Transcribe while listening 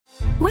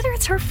Whether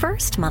it's her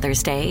first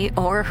Mother's Day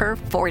or her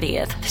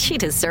 40th, she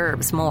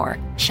deserves more.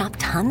 Shop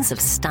tons of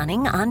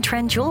stunning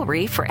on-trend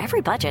jewelry for every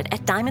budget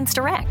at Diamonds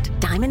Direct.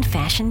 Diamond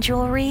fashion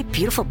jewelry,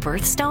 beautiful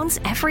birthstones,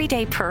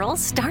 everyday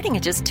pearls starting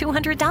at just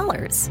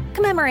 $200.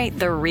 Commemorate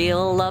the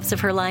real loves of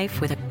her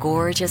life with a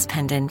gorgeous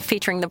pendant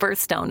featuring the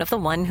birthstone of the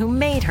one who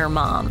made her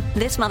mom.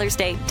 This Mother's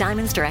Day,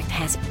 Diamonds Direct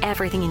has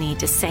everything you need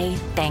to say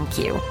thank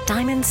you.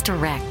 Diamonds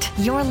Direct.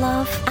 Your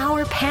love,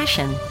 our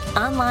passion.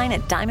 Online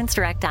at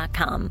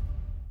diamondsdirect.com.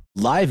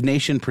 Live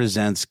Nation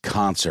presents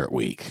Concert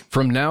Week.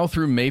 From now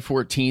through May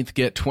 14th,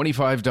 get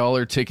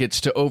 $25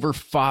 tickets to over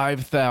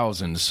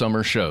 5,000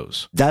 summer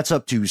shows. That's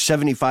up to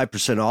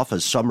 75% off a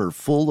summer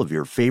full of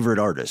your favorite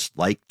artists,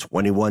 like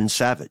 21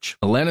 Savage,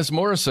 Alanis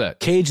Morissette,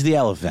 Cage the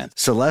Elephant,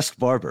 Celeste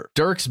Barber,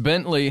 Dierks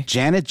Bentley,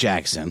 Janet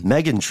Jackson,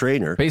 Meghan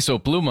Trainor, Peso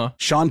Pluma,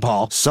 Sean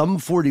Paul, Sum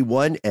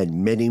 41,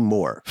 and many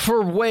more.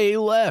 for way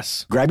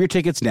less. Grab your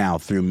tickets now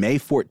through May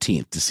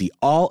 14th to see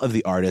all of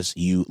the artists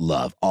you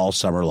love all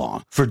summer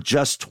long. For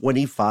just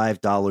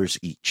 $25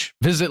 each.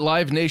 Visit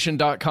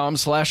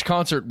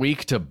livenation.com/concert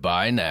week to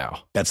buy now.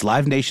 That's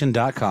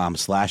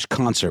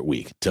livenation.com/concert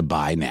week to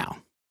buy now.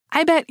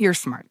 I bet you're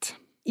smart.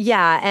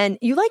 Yeah, and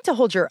you like to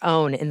hold your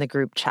own in the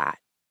group chat.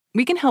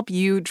 We can help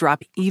you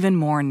drop even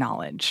more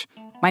knowledge.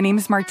 My name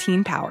is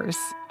Martine Powers.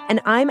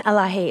 And I'm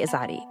Elahe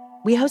Izadi.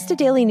 We host a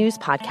daily news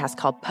podcast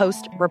called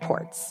Post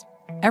Reports.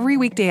 Every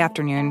weekday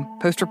afternoon,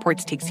 Post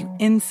Reports takes you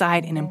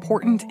inside an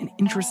important and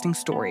interesting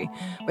story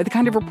with the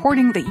kind of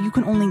reporting that you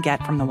can only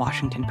get from the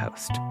Washington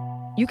Post.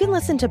 You can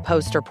listen to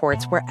Post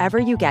Reports wherever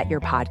you get your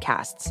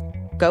podcasts.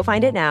 Go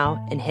find it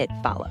now and hit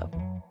follow.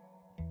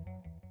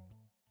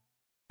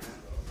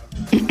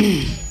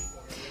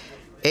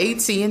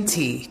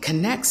 AT&T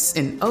connects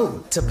an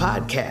ode to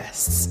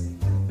podcasts.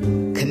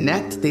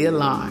 Connect the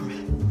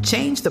alarm.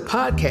 Change the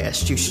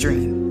podcast you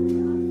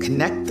stream.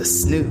 Connect the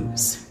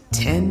snooze.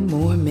 10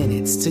 more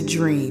minutes to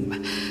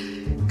dream.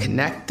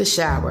 Connect the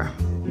shower.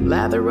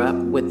 Lather up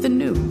with the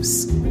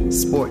news.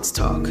 Sports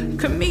talk,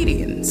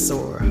 comedians,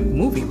 or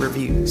movie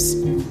reviews.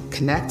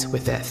 Connect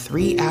with that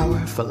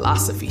 3-hour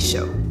philosophy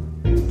show.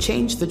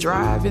 Change the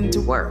drive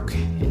into work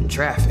in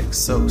traffic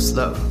so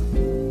slow.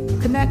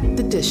 Connect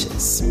the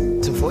dishes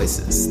to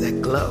voices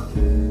that glow.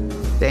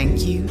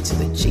 Thank you to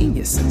the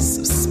geniuses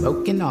of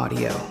spoken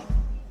audio.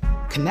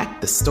 Connect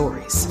the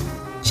stories.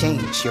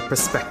 Change your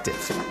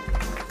perspective.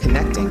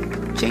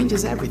 Connecting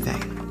changes everything.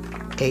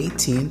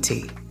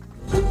 AT&T.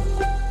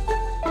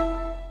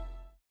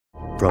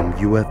 From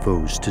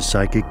UFOs to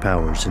psychic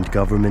powers and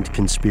government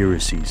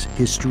conspiracies,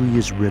 history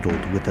is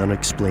riddled with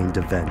unexplained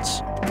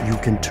events. You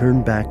can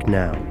turn back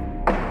now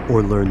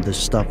or learn the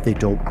stuff they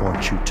don't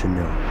want you to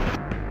know.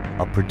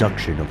 A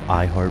production of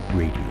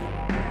iHeartRadio.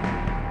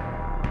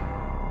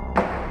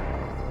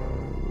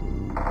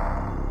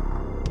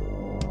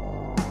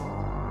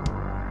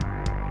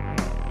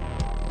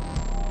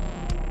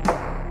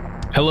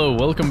 Hello,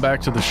 welcome back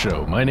to the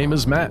show. My name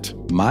is Matt.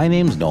 My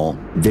name's Noel.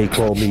 They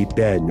call me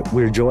Ben.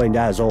 We're joined,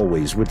 as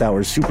always, with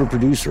our super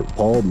producer,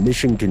 Paul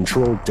Mission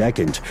Control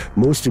Decant.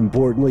 Most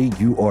importantly,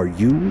 you are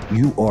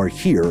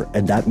here,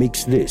 and that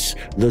makes this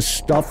the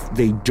stuff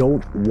they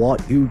don't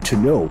want you to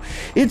know.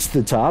 It's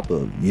the top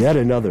of yet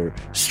another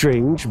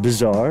strange,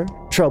 bizarre,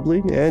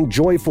 troubling, and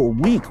joyful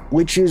week,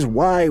 which is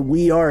why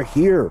we are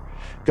here.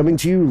 Coming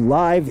to you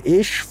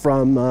live-ish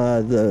from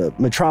the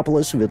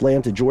metropolis of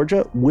Atlanta,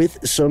 Georgia, with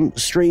some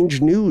strange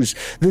news.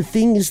 The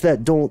things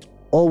that don't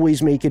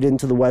always make it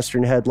into the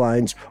Western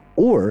headlines,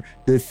 or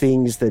the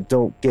things that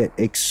don't get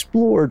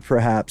explored,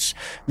 perhaps,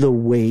 the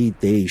way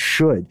they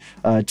should.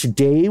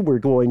 Today, we're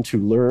going to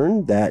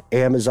learn that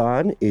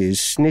Amazon is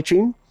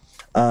snitching.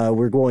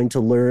 We're going to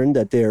learn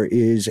that there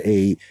is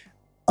a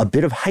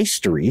bit of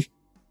history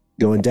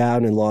going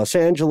down in Los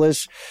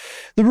Angeles.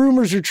 The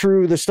rumors are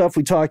true. The stuff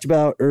we talked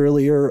about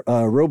earlier,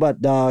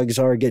 robot dogs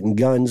are getting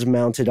guns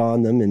mounted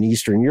on them in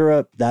Eastern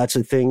Europe. That's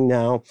a thing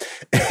now.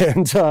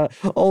 And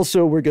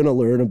also we're going to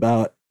learn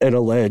about an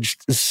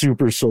alleged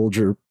super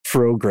soldier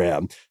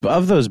program.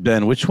 Of those,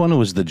 Ben, which one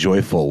was the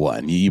joyful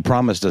one? You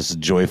promised us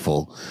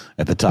joyful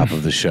at the top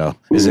of the show.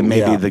 Is it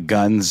maybe the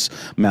guns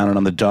mounted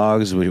on the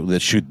dogs that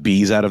shoot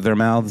bees out of their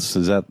mouths?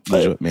 Is that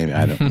maybe?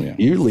 I don't know. Yeah.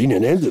 You're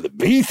leaning into the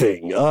bee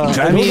thing.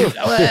 I mean,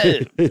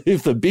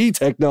 if the bee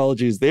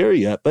technology is there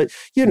yet, but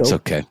you know, it's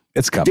okay.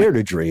 It's coming. Dare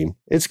to dream.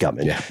 It's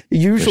coming. Yeah,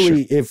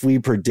 usually, if we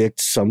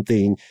predict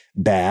something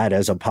bad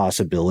as a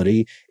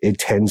possibility, it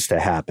tends to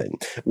happen,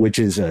 which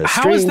is a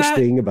strange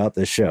thing about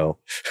the show.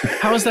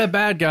 How is that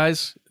bad,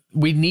 guys?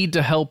 We need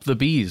to help the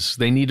bees.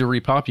 They need to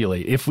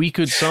repopulate. If we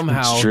could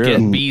somehow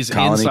get bees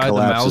inside the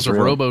mouths of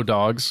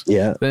robo-dogs,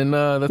 then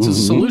that's a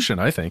solution,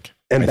 I think.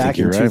 And back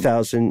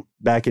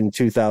in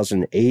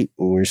 2008,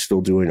 when we were still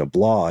doing a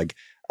blog,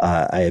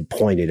 I had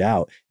pointed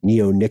out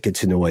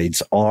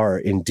neonicotinoids are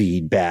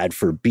indeed bad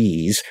for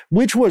bees,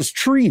 which was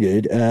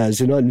treated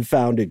as an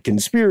unfounded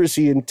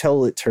conspiracy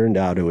until it turned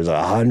out it was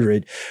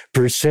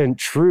 100%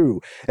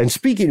 true. And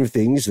speaking of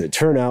things that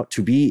turn out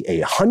to be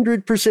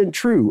 100%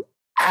 true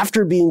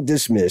after being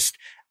dismissed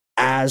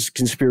as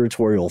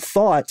conspiratorial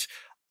thought,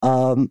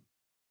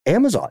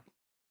 Amazon.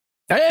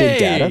 Hey! Big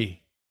data,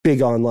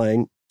 big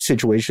online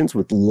situations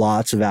with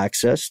lots of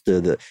access to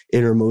the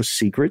innermost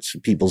secrets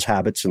of people's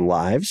habits and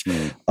lives.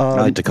 I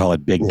like to call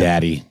it Big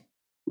Daddy.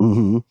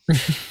 Mm-hmm.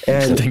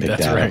 And I think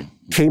that's right.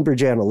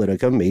 Cambridge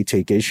Analytica may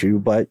take issue,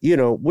 but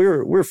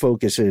we're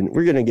focusing.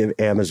 We're going to give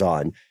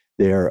Amazon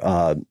their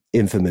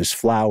infamous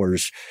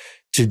flowers.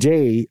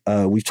 Today,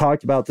 we've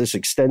talked about this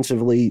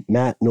extensively.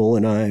 Matt, Noel,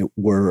 and I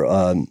were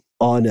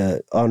on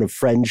a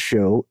friend's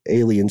show,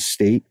 Alien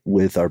State,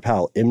 with our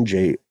pal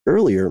MJ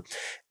earlier,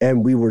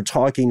 and we were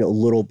talking a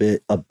little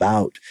bit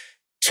about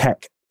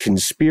tech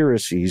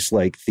conspiracies,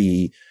 like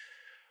the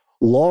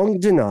long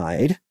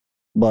denied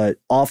but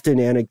often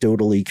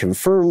anecdotally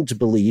confirmed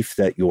belief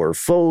that your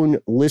phone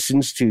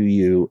listens to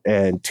you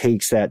and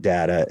takes that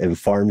data and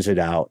farms it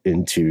out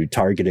into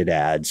targeted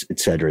ads, et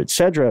cetera, et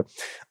cetera.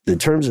 The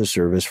terms of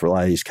service for a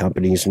lot of these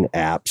companies and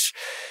apps,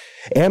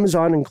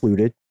 Amazon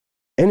included,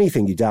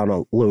 anything you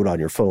download on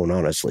your phone,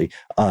 honestly,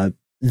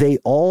 they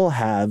all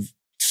have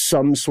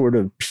some sort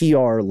of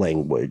PR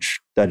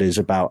language that is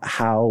about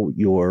how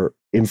your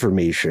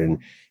information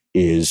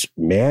is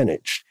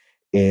managed.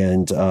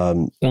 And it's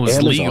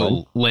Amazon,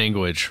 legal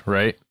language,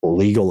 right?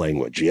 Legal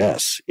language,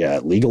 yes. Yeah,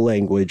 legal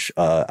language,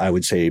 I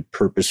would say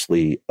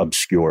purposely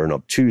obscure and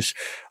obtuse.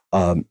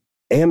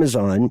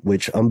 Amazon,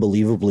 which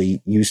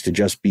unbelievably used to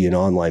just be an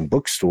online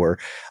bookstore,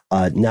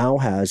 now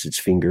has its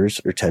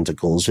fingers or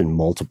tentacles in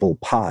multiple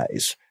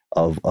pies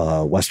of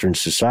Western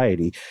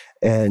society.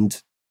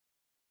 And,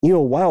 a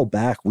while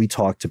back, we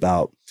talked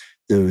about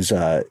those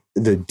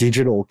the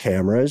digital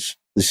cameras,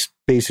 this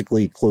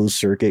basically closed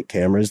circuit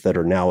cameras that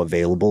are now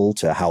available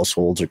to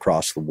households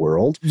across the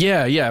world.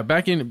 Yeah.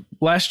 Back in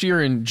last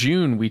year in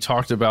June, we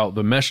talked about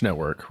the mesh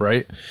network,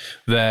 right?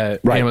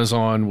 That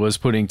Amazon was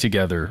putting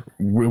together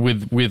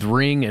with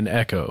Ring and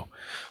Echo.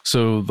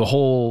 So the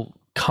whole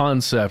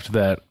concept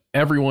that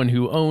everyone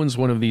who owns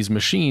one of these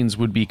machines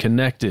would be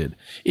connected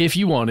if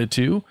you wanted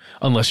to,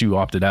 unless you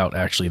opted out.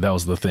 Actually, that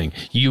was the thing.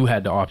 You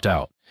had to opt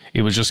out.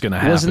 It was just going to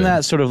happen. Wasn't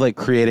that sort of like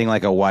creating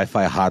like a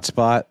Wi-Fi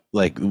hotspot,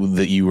 like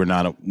that you were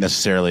not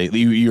necessarily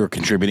you were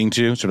contributing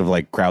to, sort of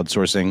like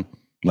crowdsourcing,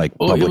 like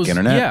public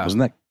internet? Yeah, wasn't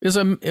that? It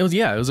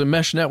was a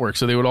mesh network,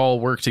 so they would all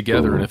work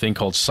together in a thing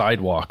called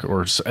Sidewalk,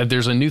 or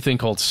there's a new thing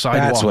called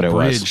Sidewalk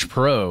Bridge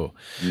Pro,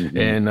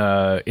 and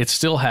it's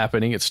still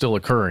happening, it's still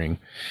occurring.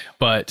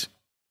 But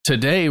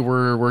today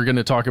we're going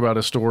to talk about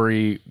a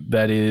story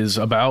that is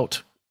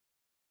about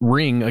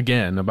Ring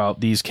again,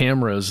 about these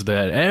cameras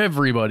that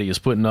everybody is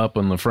putting up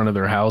on the front of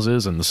their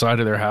houses and the side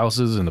of their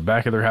houses and the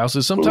back of their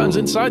houses, sometimes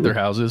inside their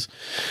houses,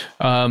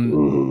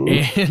 and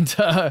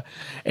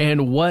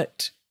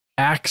what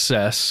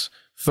access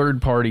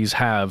third parties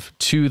have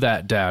to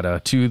that data,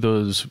 to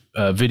those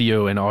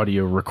video and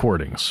audio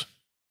recordings.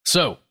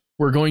 So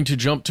we're going to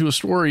jump to a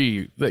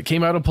story that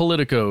came out of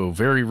Politico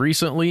very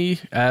recently,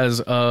 as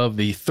of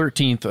the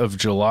 13th of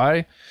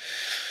July.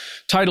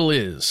 Title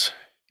is: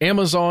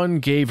 Amazon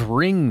gave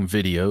Ring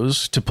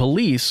videos to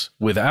police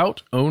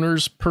without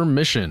owner's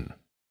permission.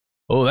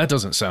 Oh, that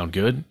doesn't sound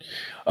good.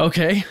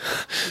 Okay.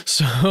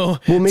 So,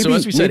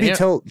 as we said,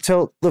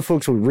 tell the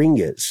folks what Ring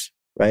is,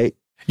 right?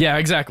 Yeah,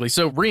 exactly.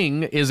 So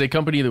Ring is a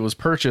company that was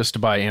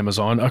purchased by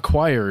Amazon,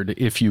 acquired,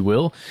 if you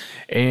will.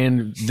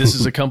 And this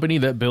is a company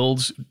that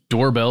builds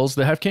doorbells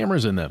that have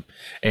cameras in them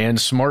and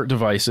smart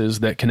devices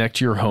that connect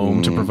to your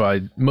home to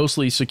provide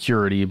mostly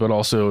security, but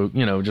also,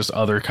 just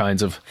other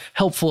kinds of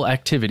helpful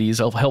activities,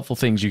 helpful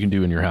things you can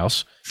do in your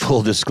house.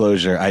 Full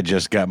disclosure, I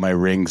just got my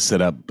Ring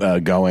set up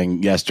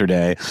going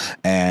yesterday,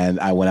 and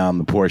I went out on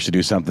the porch to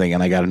do something,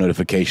 and I got a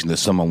notification that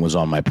someone was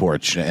on my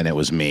porch, and it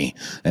was me,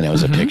 and it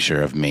was a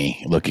picture of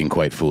me looking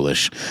quite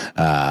foolish.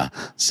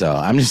 So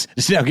I'm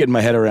just now getting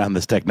my head around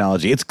this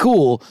technology. It's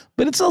cool,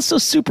 but it's also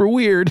super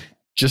weird.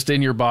 Just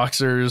in your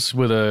boxers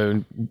with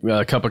a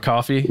cup of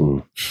coffee?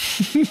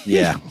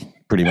 Yeah,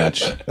 pretty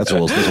much. That's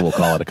what we'll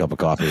call it, a cup of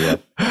coffee.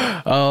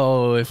 Yeah.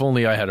 Oh, if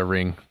only I had a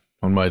Ring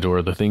on my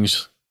door, the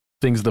things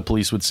the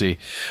police would see.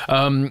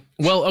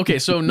 Well, okay,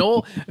 so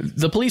Noel,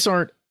 the police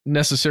aren't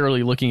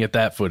necessarily looking at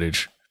that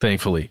footage,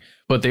 thankfully,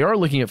 but they are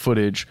looking at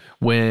footage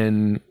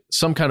when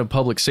some kind of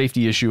public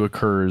safety issue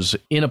occurs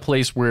in a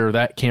place where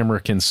that camera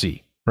can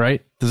see,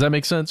 right? Does that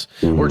make sense?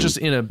 Or just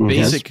in a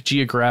basic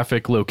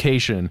geographic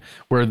location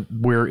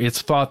where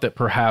it's thought that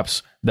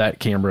perhaps that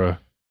camera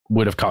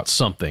would have caught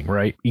something,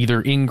 right?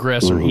 Either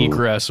ingress or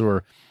egress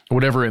or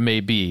whatever it may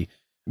be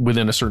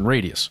within a certain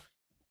radius.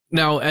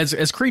 Now,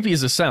 as creepy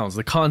as this sounds,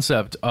 the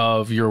concept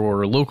of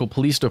your local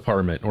police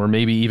department or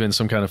maybe even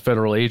some kind of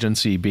federal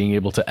agency being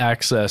able to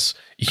access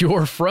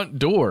your front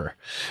door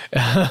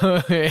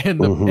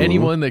and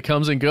anyone that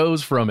comes and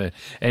goes from it,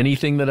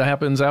 anything that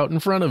happens out in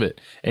front of it,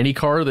 any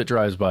car that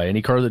drives by,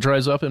 any car that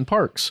drives up and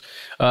parks.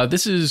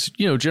 This is,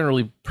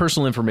 generally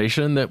personal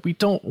information that we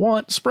don't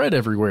want spread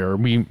everywhere.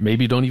 We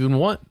maybe don't even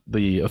want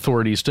the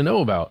authorities to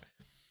know about.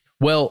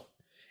 Well,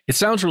 it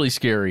sounds really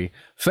scary.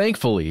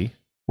 Thankfully,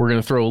 we're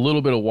going to throw a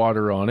little bit of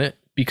water on it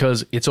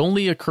because it's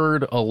only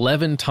occurred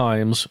 11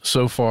 times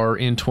so far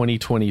in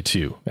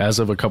 2022, as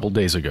of a couple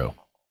days ago.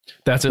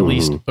 That's at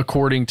least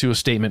according to a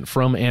statement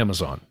from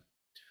Amazon.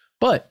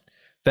 But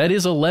that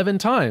is 11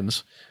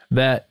 times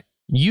that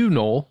you,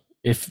 Noel,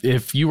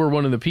 if you were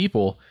one of the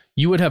people,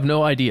 you would have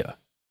no idea.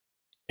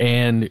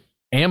 And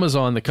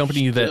Amazon, the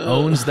company that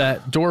owns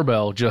that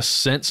doorbell, just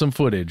sent some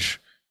footage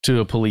to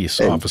a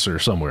police officer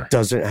somewhere.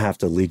 Doesn't have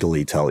to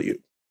legally tell you.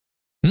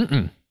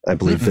 Mm-mm. I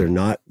believe they're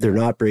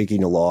not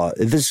breaking a law.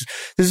 This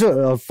is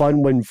a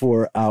fun one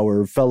for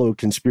our fellow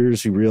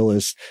conspiracy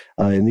realists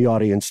in the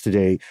audience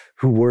today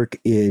who work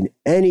in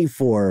any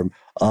form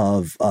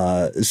of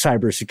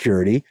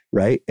cybersecurity,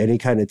 right? Any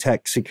kind of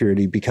tech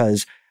security,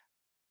 because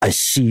I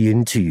see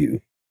into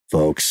you,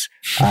 folks.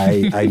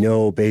 I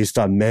know based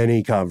on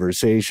many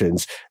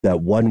conversations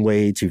that one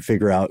way to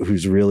figure out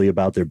who's really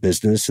about their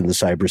business in the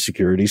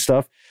cybersecurity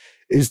stuff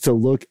is to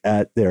look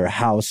at their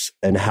house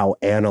and how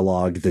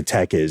analog the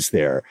tech is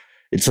there.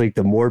 It's like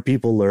the more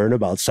people learn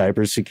about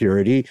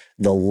cybersecurity,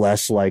 the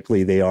less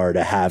likely they are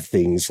to have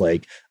things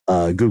like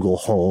Google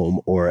Home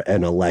or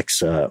an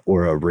Alexa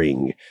or a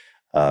Ring.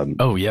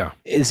 Oh, yeah.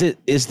 Is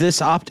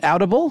this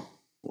opt-outable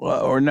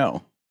or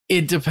no?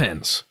 It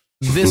depends.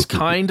 This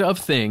kind of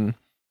thing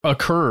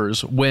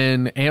occurs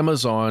when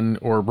Amazon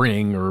or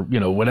Ring or,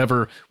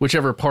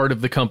 whichever part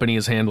of the company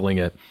is handling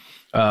it,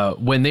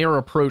 when they are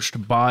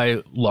approached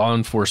by law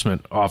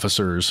enforcement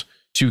officers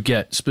to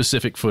get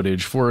specific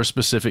footage for a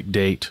specific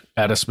date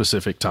at a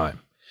specific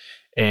time.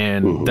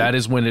 And that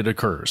is when it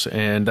occurs.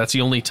 And that's the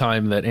only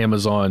time that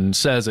Amazon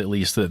says, at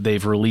least, that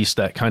they've released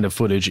that kind of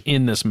footage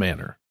in this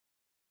manner.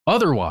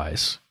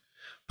 Otherwise,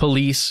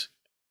 police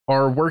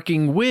are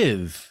working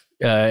with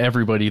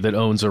everybody that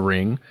owns a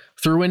Ring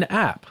through an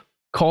app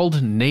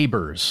called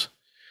Neighbors.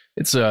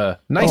 It's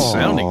a nice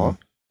sounding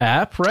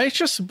app, right? It's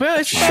just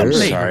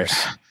Neighbors. Sorry.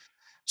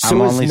 I'm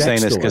only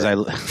saying this because I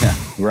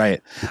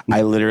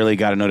literally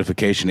got a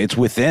notification. It's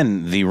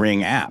within the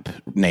Ring app,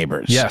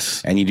 Neighbors.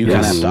 Yes. And you do kind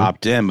of have to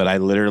opt in, but I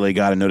literally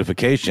got a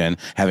notification,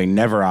 having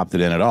never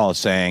opted in at all,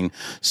 saying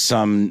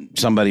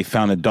somebody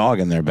found a dog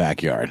in their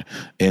backyard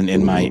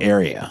in my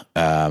area.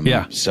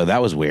 So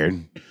that was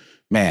weird.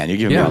 Man, you're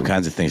giving me all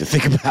kinds of things to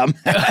think about.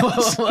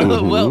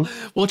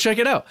 Well, check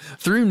it out.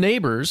 Through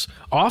Neighbors,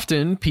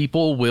 often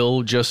people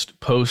will just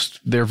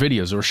post their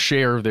videos or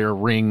share their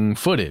Ring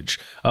footage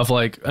of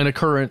like an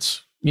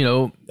occurrence,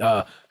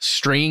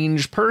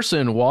 strange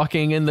person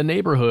walking in the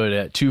neighborhood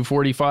at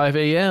 2:45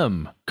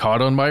 a.m.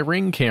 caught on my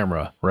Ring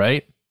camera,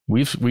 right?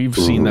 We've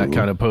seen that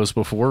kind of post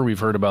before. We've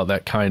heard about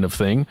that kind of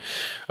thing.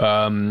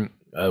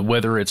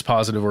 Whether it's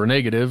positive or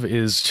negative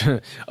is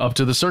up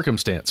to the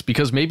circumstance,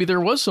 because maybe there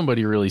was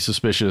somebody really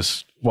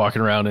suspicious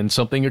walking around and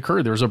something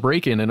occurred. There was a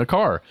break-in in a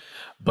car,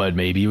 but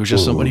maybe it was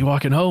just somebody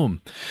walking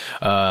home.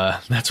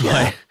 That's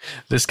why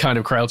this kind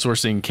of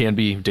crowdsourcing can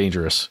be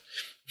dangerous.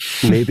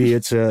 Maybe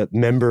it's a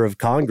member of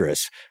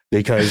Congress,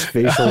 because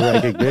facial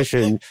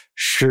recognition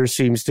sure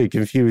seems to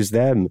confuse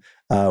them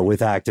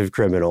with active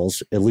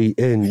criminals. At least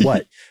in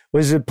what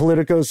was it?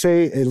 Politico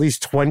say at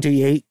least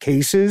 28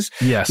 cases.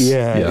 Yes.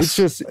 Yeah.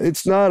 Yes.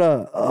 It's not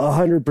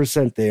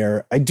 100%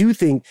 there. I do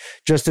think,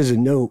 just as a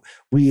note,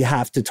 we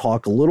have to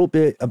talk a little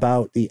bit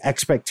about the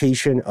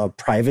expectation of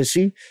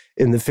privacy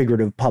in the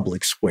figurative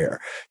public square.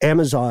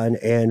 Amazon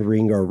and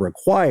Ring are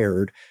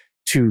required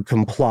to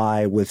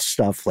comply with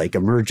stuff like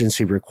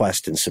emergency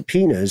requests and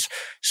subpoenas.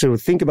 So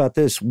think about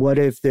this. What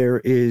if there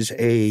is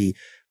a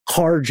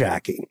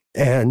carjacking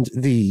and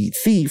the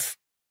thief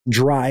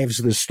drives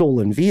the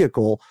stolen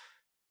vehicle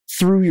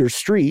through your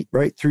street,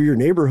 right, through your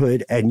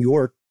neighborhood, and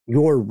your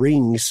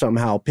Ring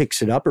somehow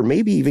picks it up, or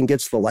maybe even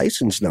gets the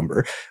license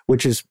number,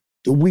 which is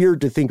weird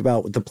to think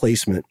about with the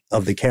placement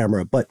of the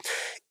camera. But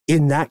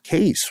in that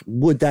case,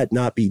 would that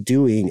not be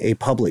doing a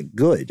public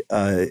good?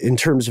 In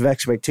terms of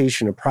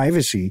expectation of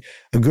privacy,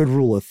 a good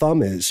rule of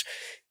thumb is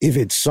if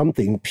it's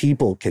something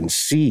people can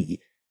see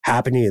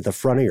happening at the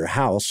front of your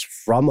house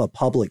from a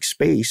public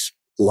space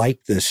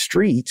like the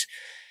street,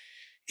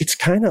 it's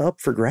kind of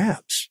up for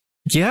grabs.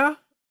 Yeah.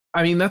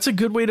 I mean, that's a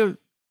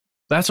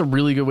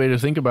really good way to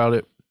think about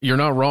it. You're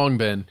not wrong,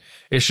 Ben.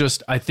 It's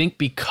just, I think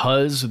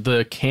because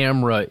the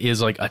camera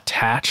is like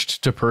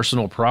attached to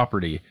personal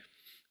property,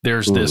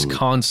 there's this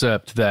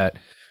concept that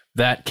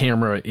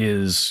camera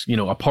is,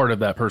 a part of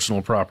that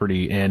personal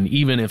property. And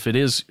even if it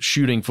is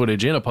shooting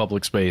footage in a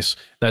public space,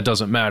 that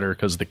doesn't matter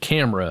because the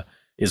camera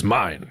is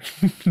mine.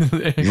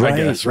 I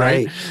guess,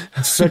 right?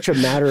 It's such a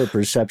matter of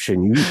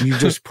perception. You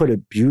just put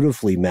it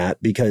beautifully,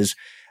 Matt, because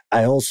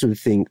I also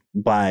think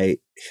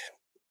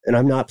and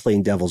I'm not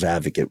playing devil's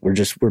advocate.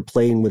 We're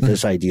playing with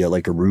this idea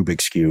like a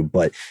Rubik's Cube,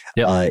 but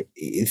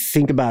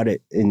think about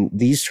it in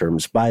these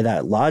terms. By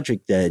that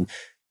logic, then,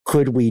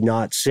 could we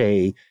not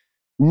say,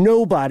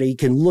 nobody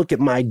can look at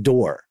my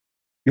door?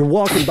 You're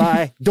walking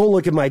by, don't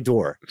look at my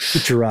door.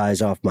 Get your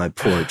eyes off my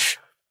porch,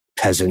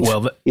 peasant.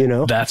 Well,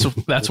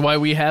 that's why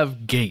we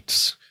have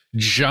gates.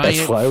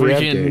 Giant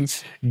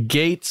freaking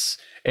gates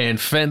and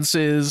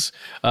fences.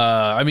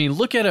 I mean,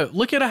 look at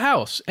a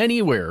house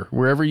anywhere,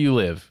 wherever you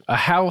live. A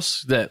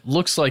house that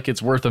looks like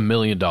it's worth $1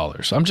 million.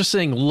 I'm just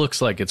saying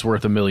looks like it's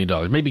worth $1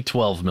 million, maybe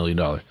 $12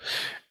 million.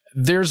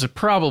 there's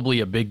probably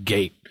a big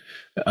gate.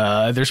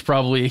 There's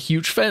probably a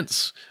huge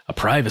fence, a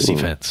privacy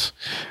fence,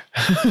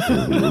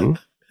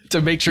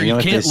 to make sure you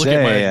can't look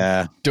at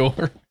my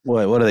door.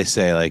 What do they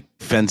say? Like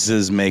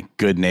fences make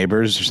good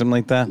neighbors or something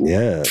like that?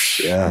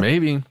 Yeah.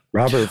 Maybe.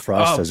 Robert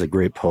Frost has a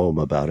great poem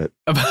about it.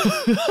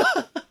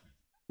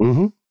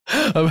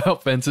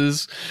 About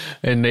fences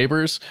and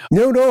neighbors.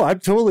 No, I'm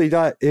totally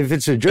not. If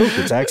it's a joke,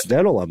 it's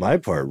accidental on my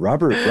part.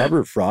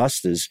 Robert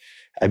Frost is,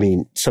 I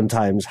mean,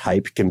 sometimes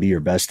hype can be your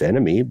best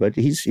enemy, but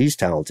he's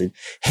talented.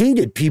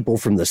 Hated people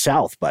from the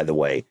South, by the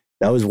way.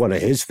 That was one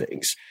of his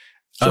things.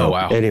 So,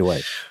 wow.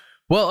 Anyway.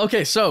 Well,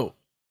 okay, so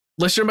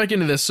let's jump back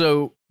into this.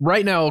 So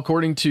right now,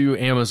 according to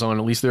Amazon,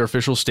 at least their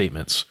official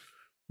statements,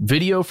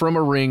 video from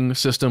a Ring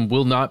system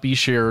will not be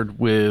shared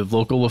with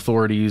local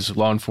authorities,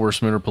 law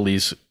enforcement, or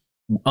police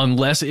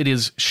unless it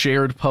is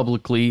shared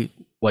publicly,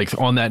 like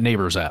on that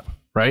Neighbors app,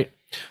 right?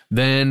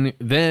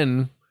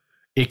 Then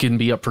it can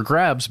be up for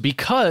grabs,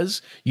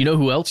 because you know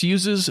who else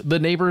uses the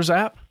Neighbors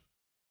app?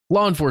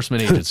 Law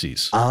enforcement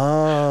agencies.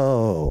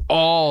 Oh.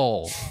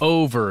 All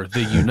over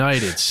the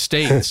United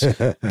States.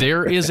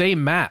 There is a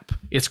map.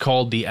 It's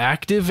called the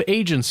Active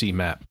Agency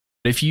Map.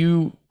 If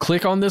you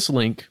click on this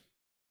link,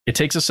 it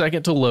takes a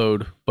second to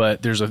load,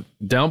 but there's a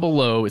down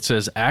below, it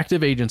says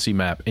Active Agency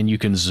Map, and you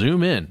can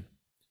zoom in.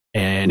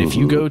 And if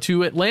you go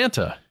to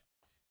Atlanta,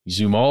 you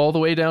zoom all the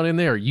way down in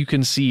there, you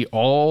can see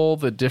all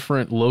the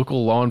different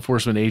local law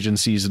enforcement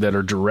agencies that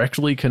are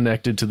directly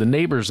connected to the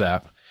Neighbors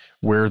app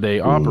where they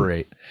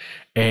operate.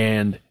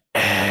 And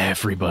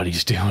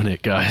everybody's doing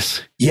it,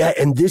 guys. Yeah,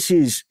 and this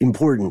is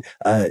important.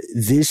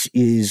 This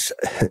is,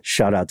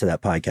 shout out to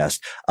that podcast.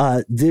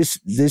 This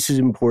is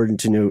important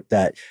to note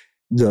that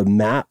the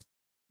map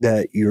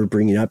that you're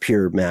bringing up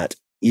here, Matt,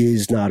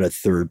 is not a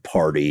third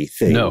party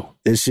thing. No.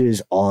 This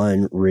is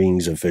on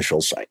Ring's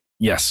official site.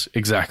 Yes,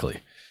 exactly.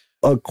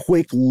 A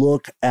quick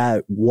look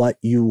at what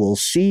you will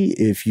see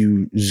if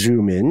you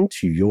zoom in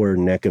to your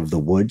neck of the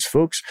woods,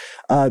 folks.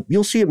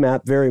 You'll see a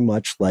map very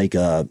much like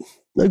a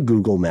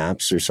Google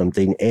Maps or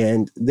something,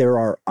 and there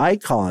are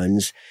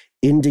icons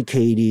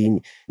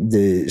indicating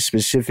the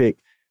specific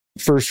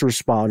first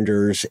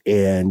responders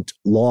and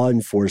law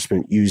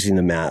enforcement using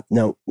the map.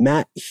 Now,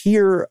 Matt,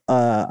 here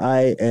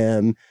I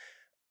am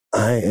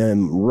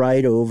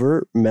right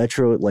over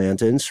Metro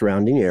Atlanta and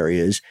surrounding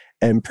areas,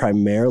 and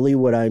primarily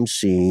what I'm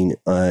seeing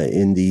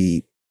in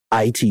the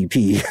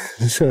ITP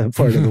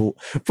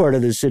part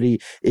of the city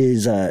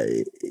is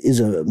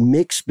a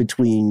mix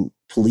between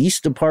police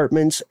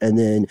departments and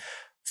then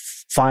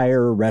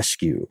fire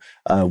rescue,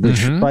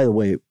 which, by the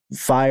way,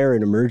 fire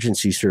and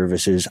emergency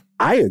services,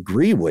 I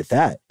agree with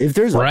that. If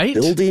there's a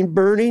building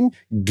burning,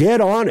 get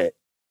on it.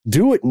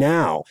 Do it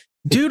now.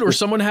 Dude, or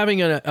someone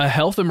having a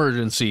health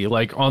emergency,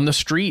 like on the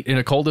street in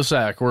a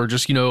cul-de-sac, or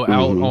just, out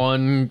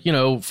on,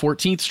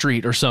 14th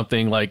Street or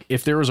something. Like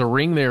if there was a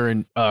ring there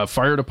and a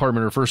fire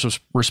department or first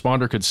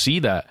responder could see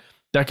that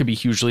could be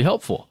hugely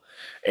helpful.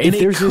 And if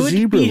there's a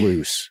zebra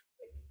loose,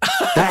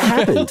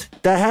 that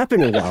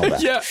happened a while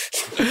back.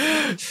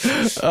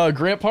 Yeah.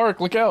 Grant Park,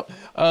 look out.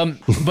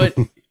 But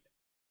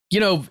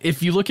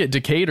if you look at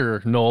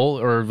Decatur, Noel,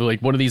 or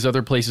like one of these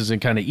other places in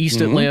kind of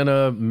East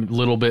Atlanta, a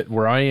little bit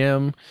where I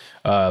am,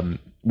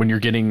 when you're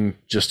getting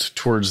just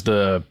towards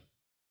the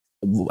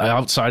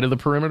outside of the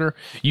perimeter,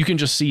 you can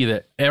just see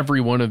that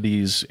every one of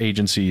these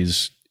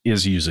agencies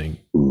is using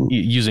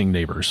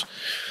Neighbors.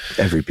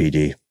 Every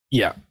PD.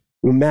 Yeah.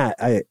 Well, Matt,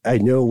 I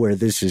know where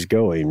this is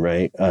going,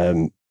 right?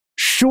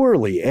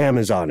 Surely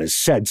Amazon has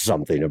said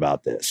something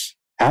about this.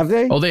 Have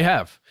they? Oh, they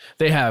have.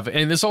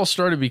 And this all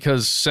started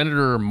because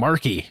Senator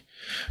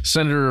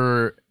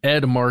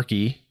Ed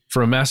Markey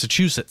from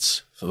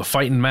Massachusetts, so the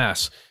fighting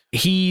Mass,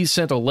 he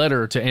sent a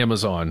letter to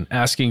Amazon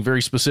asking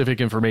very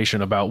specific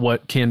information about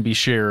what can be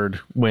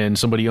shared when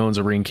somebody owns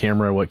a Ring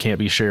camera, what can't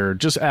be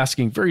shared, just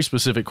asking very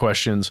specific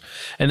questions.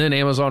 And then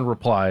Amazon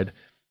replied.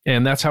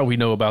 And that's how we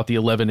know about the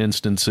 11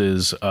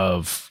 instances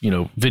of,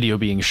 video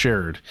being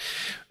shared.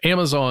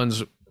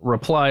 Amazon's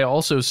reply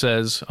also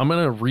says, I'm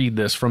going to read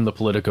this from the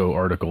Politico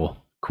article,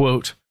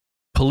 quote,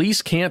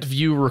 "Police can't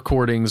view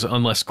recordings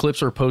unless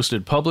clips are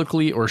posted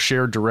publicly or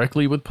shared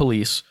directly with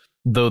police,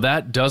 though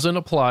that doesn't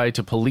apply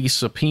to police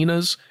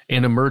subpoenas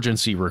and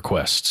emergency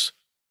requests."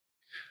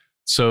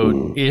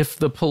 So if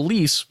the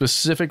police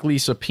specifically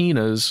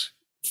subpoenas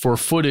for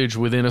footage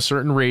within a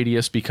certain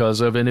radius because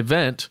of an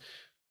event,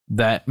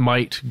 that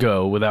might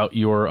go without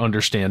your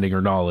understanding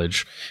or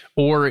knowledge,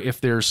 or if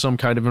there's some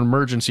kind of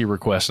emergency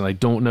request, and I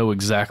don't know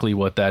exactly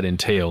what that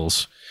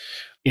entails.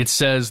 It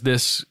says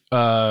this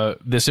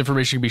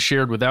information can be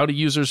shared without a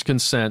user's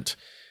consent.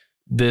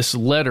 This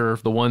letter,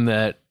 the one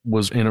that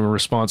was in a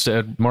response to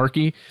Ed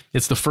Markey,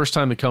 it's the first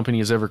time the company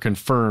has ever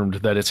confirmed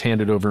that it's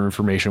handed over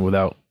information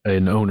without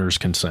an owner's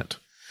consent.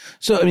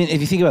 So, I mean, if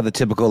you think about the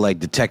typical like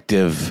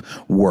detective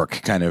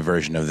work kind of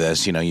version of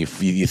this,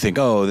 you think,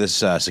 oh,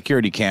 this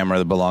security camera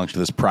that belongs to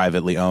this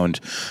privately owned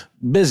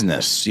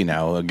business,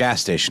 a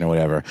gas station or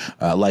whatever,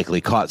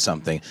 likely caught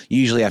something. You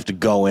usually have to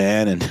go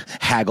in and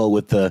haggle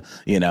with the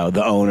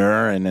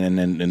owner,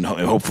 and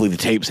hopefully the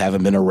tapes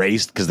haven't been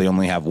erased because they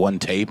only have one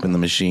tape in the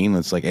machine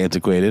that's like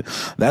antiquated.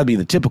 That'd be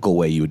the typical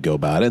way you would go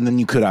about it. And then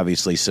you could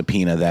obviously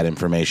subpoena that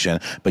information,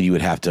 but you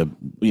would have to,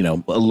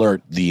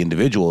 alert the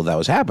individual that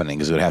was happening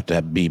because it would have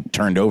to be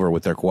turned over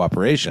with their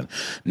cooperation.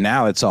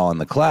 Now it's all in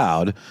the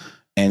cloud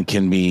and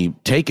can be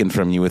taken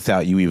from you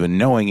without you even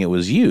knowing it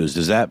was used.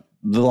 Is that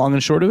the long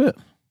and short of it?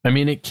 I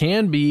mean, it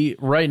can be.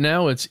 Right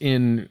now it's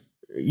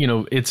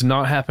it's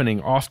not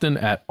happening often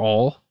at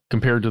all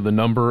compared to the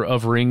number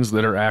of rings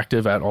that are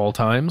active at all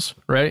times,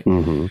 right?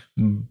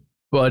 Mm-hmm.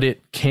 But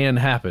it can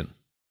happen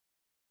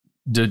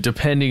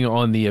depending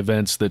on the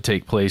events that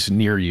take place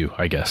near you,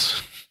 I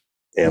guess.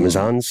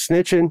 Amazon's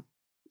snitching.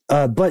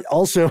 But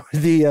also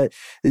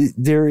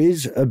there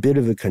is a bit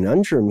of a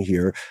conundrum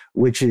here,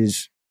 which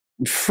is,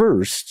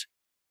 first,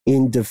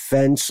 in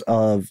defense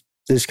of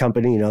this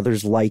company and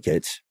others like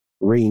it,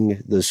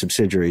 Ring, the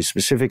subsidiary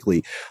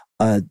specifically,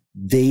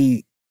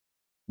 they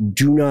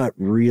do not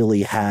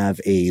really have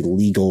a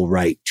legal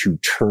right to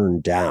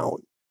turn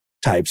down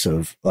types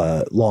of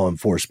law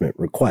enforcement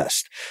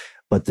requests.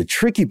 But the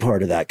tricky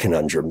part of that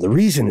conundrum, the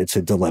reason it's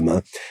a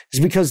dilemma, is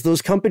because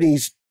those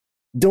companies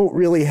don't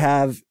really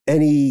have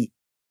any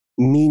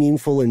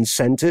meaningful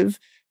incentive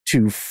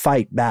to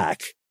fight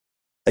back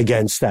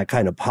against that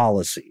kind of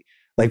policy.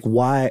 Like,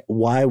 why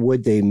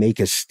would they make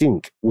a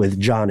stink with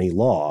Johnny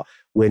Law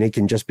when it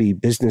can just be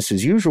business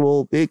as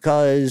usual?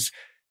 Because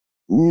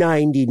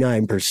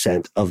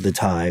 99% of the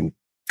time,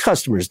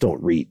 customers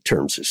don't read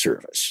terms of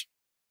service.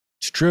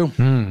 It's true.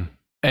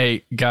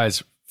 Hey,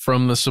 guys,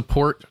 from the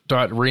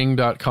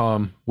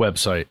support.ring.com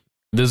website,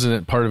 this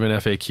isn't part of an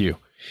FAQ.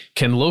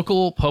 Can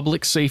local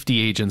public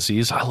safety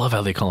agencies, I love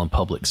how they call them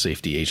public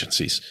safety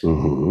agencies,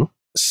 mm-hmm.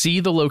 see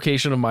the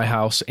location of my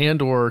house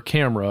and or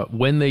camera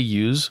when they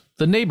use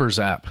the Neighbors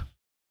app?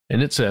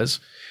 And it says,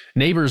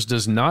 Neighbors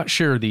does not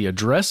share the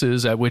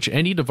addresses at which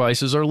any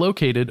devices are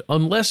located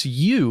unless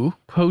you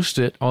post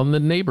it on the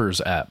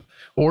Neighbors app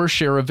or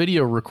share a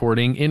video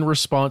recording in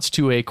response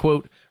to a,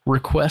 quote,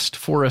 request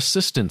for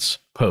assistance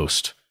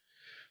post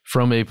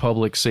from a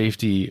public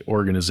safety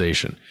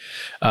organization.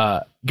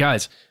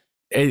 Guys,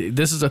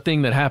 this is a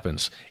thing that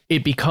happens.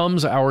 It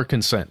becomes our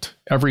consent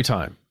every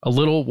time, a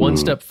little one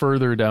step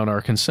further down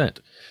our consent.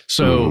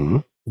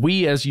 So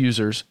we as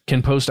users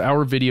can post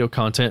our video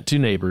content to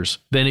Neighbors.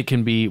 Then it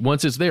can be,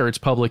 once it's there, it's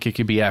public. It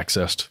can be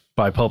accessed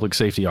by public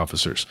safety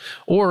officers,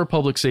 or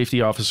public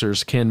safety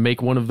officers can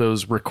make one of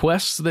those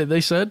requests that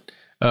they said,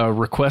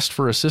 request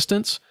for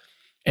assistance.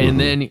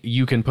 And then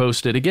you can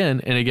post it again.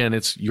 And again,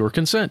 it's your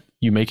consent.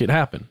 You make it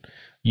happen.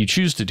 You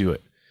choose to do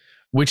it,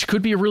 which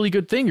could be a really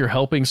good thing. You're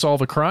helping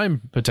solve a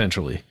crime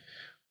potentially,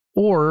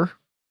 or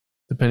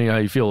depending on how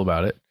you feel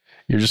about it,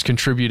 you're just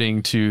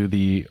contributing to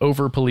the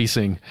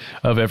over-policing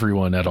of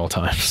everyone at all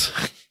times.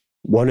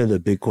 One of the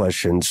big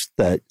questions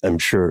that I'm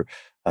sure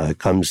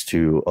comes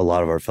to a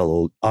lot of our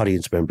fellow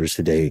audience members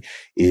today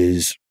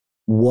is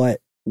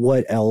what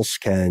else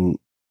can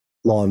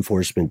law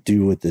enforcement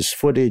do with this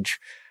footage?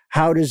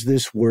 How does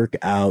this work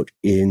out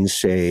in,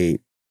 say,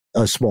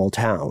 a small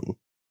town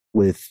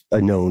with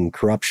a known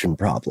corruption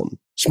problem?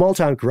 Small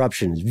town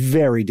corruption is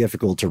very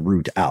difficult to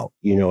root out.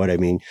 You know what I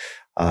mean?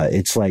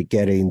 It's like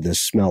getting the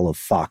smell of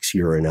fox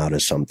urine out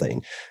of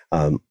something.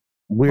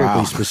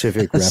 Weirdly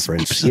specific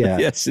reference. Yeah.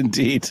 Yes,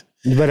 indeed.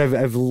 But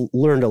I've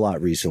learned a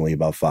lot recently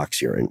about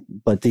fox urine.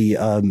 But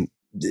the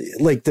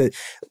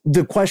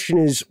question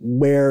is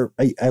where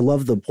I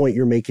love the point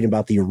you're making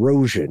about the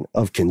erosion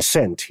of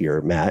consent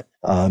here, Matt.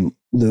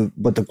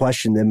 But the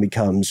question then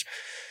becomes,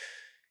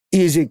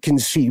 is it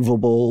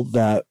conceivable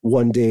that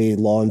one day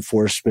law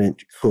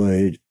enforcement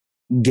could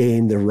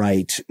gain the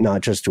right not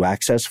just to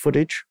access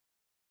footage,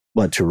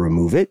 but to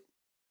remove it?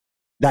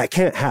 That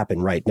can't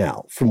happen right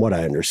now, from what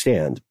I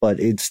understand. But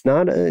it's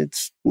not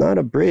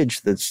a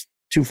bridge that's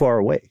too far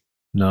away.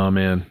 No,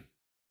 man.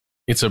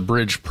 It's a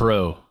Bridge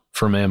Pro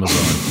from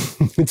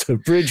Amazon. It's a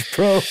Bridge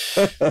Pro.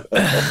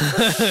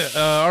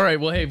 All right.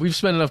 Well, hey, we've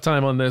spent enough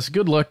time on this.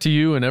 Good luck to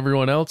you and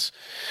everyone else.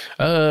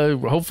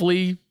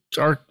 Hopefully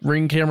our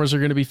Ring cameras are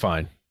going to be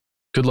fine.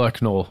 Good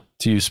luck, Noel,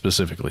 to you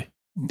specifically.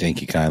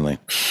 Thank you kindly.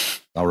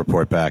 I'll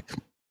report back.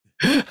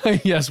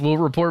 Yes, we'll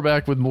report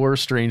back with more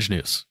strange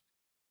news.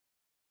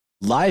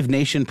 Live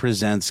Nation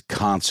presents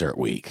Concert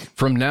Week.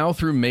 From now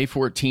through May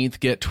 14th,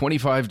 get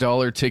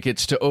 $25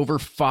 tickets to over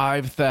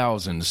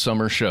 5,000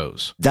 summer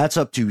shows. That's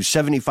up to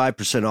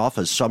 75% off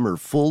a summer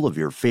full of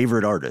your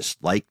favorite artists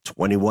like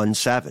 21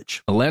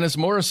 Savage, Alanis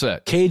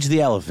Morissette, Cage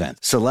the Elephant,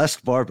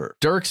 Celeste Barber,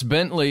 Dierks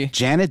Bentley,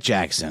 Janet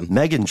Jackson,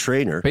 Meghan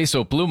Trainor,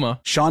 Peso Pluma,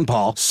 Sean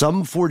Paul,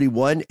 Sum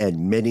 41,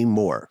 and many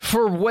more.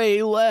 For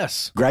way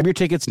less. Grab your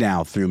tickets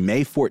now through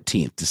May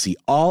 14th to see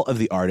all of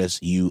the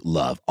artists you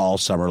love all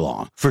summer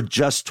long for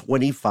just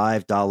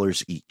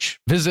 $25 each.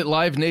 Visit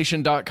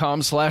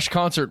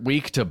livenation.com/concert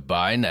week to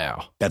buy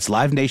now. That's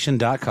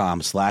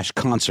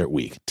livenation.com/concert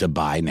week to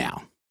buy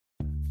now.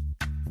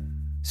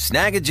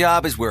 Snag a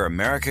Job is where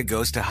America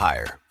goes to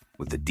hire,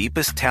 with the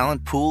deepest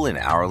talent pool in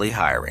hourly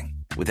hiring.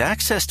 With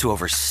access to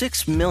over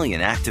 6 million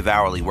active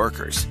hourly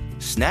workers,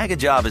 Snag a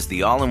Job is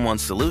the all-in-one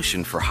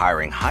solution for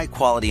hiring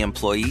high-quality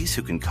employees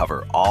who can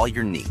cover all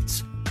your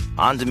needs.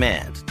 On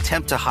demand,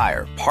 temp to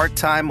hire,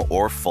 part-time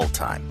or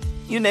full-time.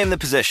 You name the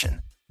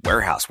position.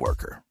 Warehouse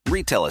worker,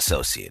 retail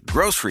associate,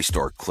 grocery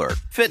store clerk,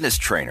 fitness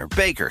trainer,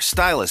 baker,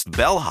 stylist,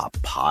 bellhop,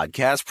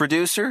 podcast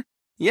producer.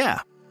 Yeah,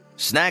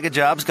 Snag a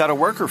Job's got a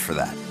worker for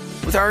that.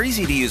 With our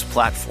easy-to-use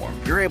platform,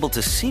 you're able to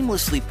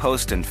seamlessly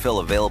post and fill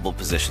available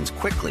positions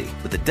quickly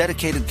with a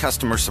dedicated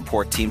customer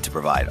support team to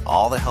provide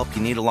all the help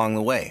you need along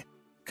the way.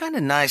 Kind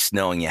of nice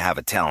knowing you have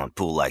a talent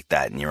pool like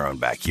that in your own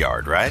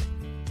backyard, right?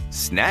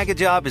 Snag a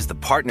Job is the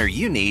partner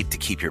you need to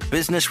keep your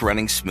business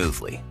running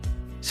smoothly.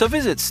 So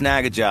visit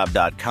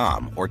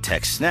snagajob.com or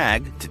text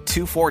snag to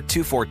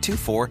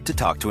 242424 to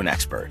talk to an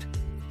expert.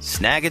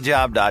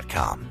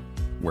 Snagajob.com,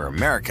 where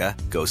America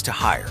goes to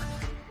hire.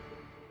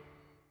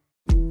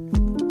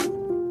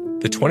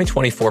 The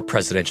 2024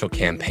 presidential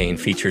campaign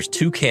features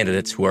two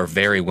candidates who are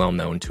very well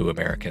known to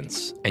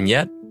Americans. And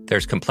yet,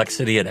 there's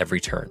complexity at every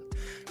turn.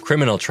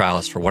 Criminal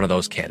trials for one of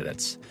those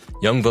candidates.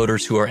 Young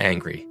voters who are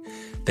angry.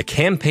 The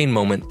Campaign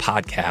Moment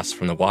podcast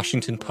from the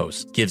Washington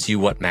Post gives you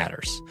what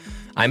matters.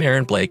 I'm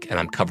Aaron Blake, and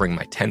I'm covering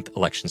my 10th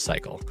election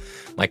cycle.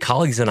 My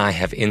colleagues and I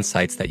have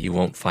insights that you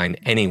won't find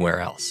anywhere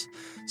else.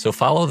 So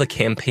follow The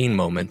Campaign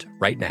Moment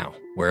right now,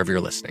 wherever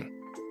you're listening.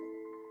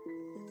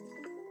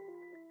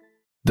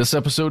 This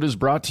episode is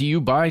brought to you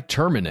by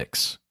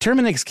Terminix.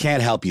 Terminix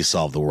can't help you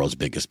solve the world's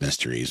biggest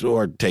mysteries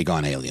or take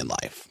on alien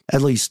life.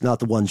 At least not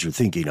the ones you're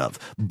thinking of.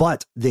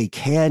 But they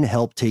can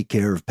help take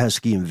care of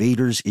pesky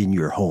invaders in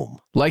your home.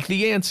 Like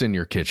the ants in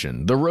your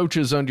kitchen, the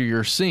roaches under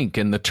your sink,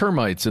 and the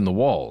termites in the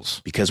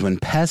walls. Because when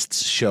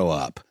pests show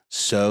up,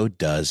 so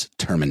does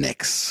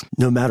Terminix.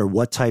 No matter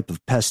what type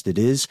of pest it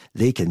is,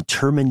 they can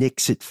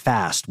Terminix it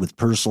fast with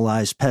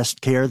personalized pest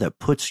care that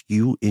puts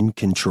you in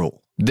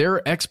control.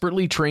 Their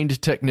expertly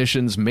trained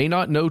technicians may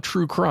not know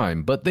true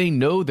crime, but they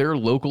know their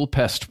local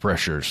pest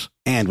pressures.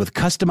 And with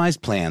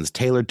customized plans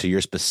tailored to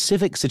your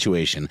specific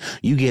situation,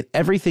 you get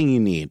everything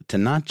you need to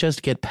not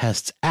just get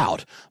pests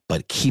out,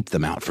 but keep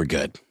them out for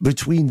good.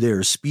 Between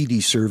their speedy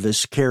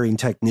service, caring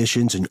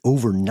technicians, and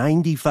over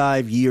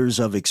 95 years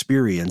of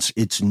experience,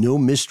 it's no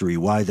mystery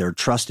why they're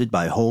trusted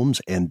by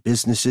homes and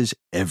businesses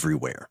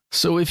everywhere.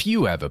 So if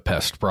you have a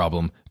pest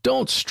problem,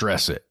 don't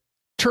stress it.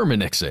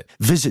 Terminix it.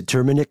 Visit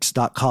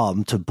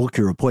Terminix.com to book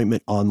your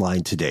appointment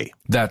online today.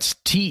 That's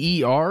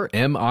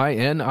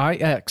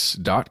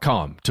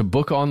TERMINIX.com to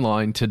book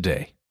online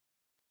today.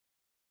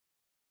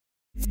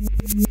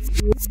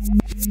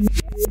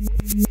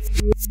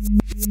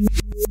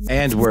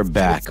 And we're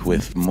back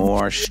with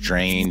more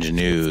strange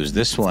news.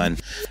 This one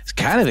is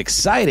kind of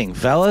exciting,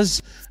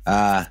 fellas.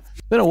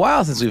 It's been a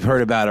while since we've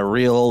heard about a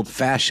real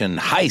old-fashioned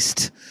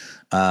heist.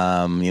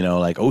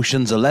 Like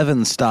Ocean's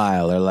 11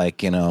 style, or like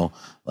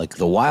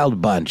the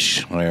Wild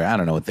Bunch, or I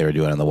don't know what they were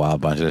doing in the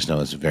Wild Bunch. I just know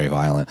it's very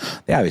violent.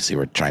 They obviously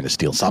were trying to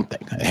steal something.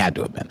 It had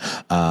to have been.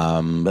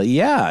 But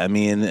yeah, I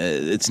mean,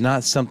 it's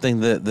not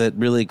something that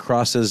really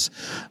crosses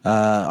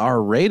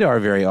our radar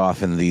very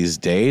often these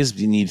days.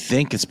 And you'd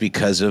think it's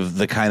because of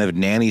the kind of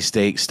nanny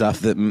state stuff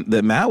that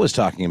Matt was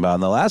talking about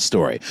in the last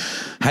story.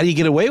 How do you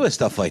get away with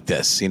stuff like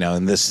this?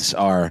 And this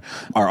are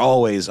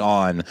always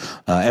on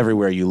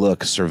everywhere you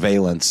look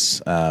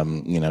surveillance,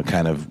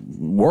 kind of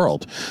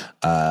world.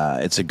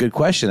 It's a good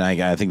question.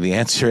 I think the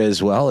answer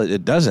is, well,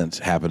 it doesn't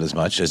happen as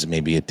much as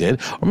maybe it did,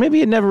 or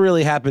maybe it never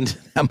really happened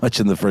that much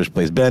in the first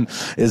place. Ben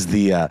is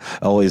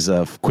always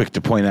quick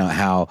to point out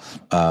how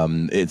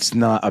it's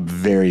not a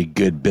very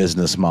good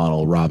business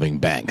model robbing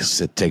banks.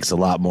 It takes a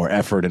lot more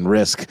effort and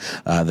risk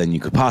than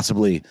you could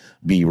possibly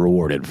be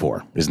rewarded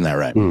for. Isn't that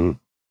right? Mm-hmm.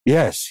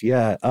 Yes.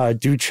 Yeah.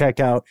 Do check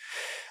out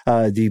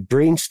the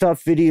Brain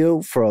Stuff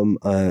video from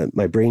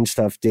my Brain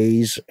Stuff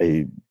days.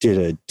 I did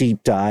a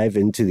deep dive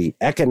into the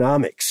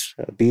economics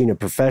of being a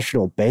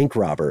professional bank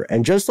robber.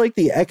 And just like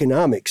the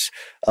economics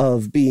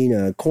of being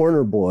a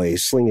corner boy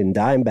slinging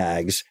dime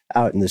bags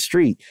out in the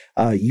street,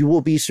 you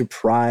will be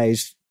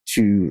surprised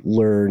to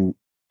learn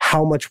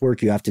how much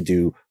work you have to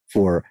do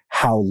for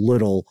how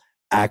little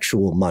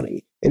actual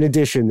money. In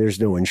addition, there's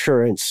no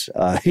insurance.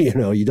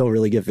 You don't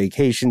really get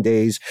vacation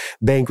days.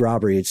 Bank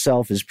robbery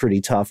itself is pretty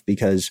tough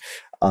because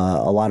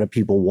a lot of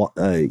people,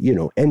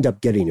 end up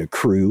getting a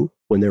crew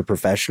when they're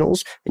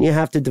professionals, and you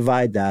have to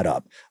divide that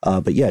up.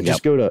 But yeah,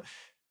 just go to,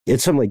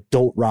 it's something like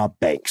Don't Rob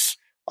Banks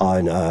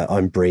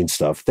on Brain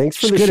Stuff. Thanks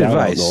for the good shout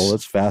advice. out, Noel.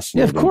 That's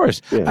fascinating. Yeah, of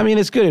course. Yeah. I mean,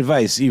 it's good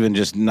advice, even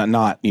just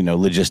not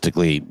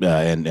logistically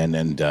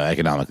and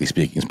economically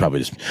speaking. It's probably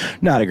just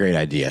not a great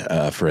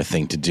idea for a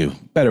thing to do.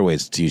 Better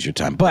ways to use your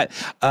time. But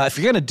if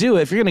you're going to do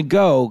it, if you're going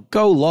to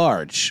go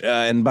large.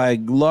 And by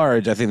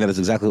large, I think that is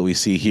exactly what we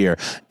see here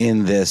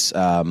in this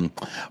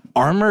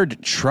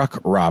armored truck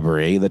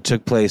robbery that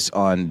took place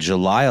on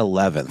July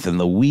 11th in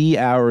the wee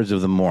hours of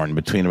the morning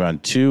between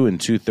around 2 and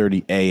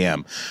 2:30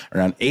 a.m.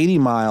 around 80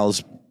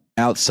 miles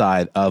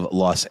outside of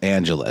Los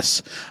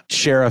Angeles.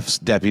 Sheriff's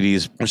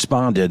deputies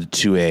responded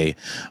to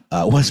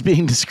what's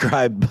being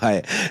described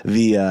by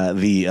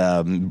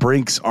the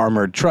Brinks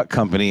Armored Truck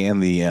Company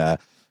and the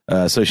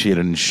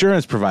associated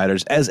insurance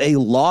providers as a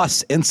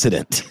loss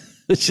incident.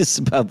 It's just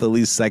about the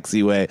least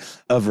sexy way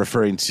of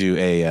referring to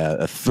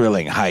a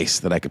thrilling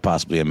heist that I could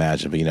possibly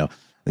imagine. But,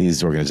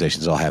 these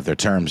organizations all have their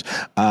terms.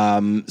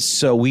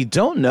 So we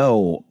don't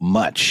know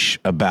much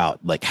about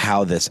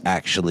how this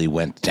actually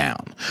went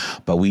down.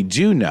 But we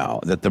do know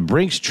that the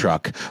Brinks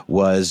truck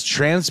was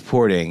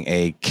transporting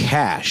a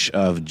cache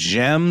of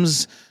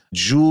gems,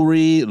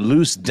 jewelry,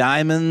 loose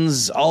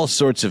diamonds, all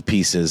sorts of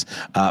pieces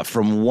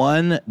from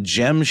one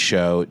gem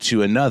show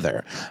to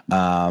another.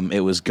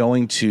 It was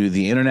going to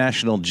the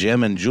International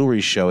Gem and Jewelry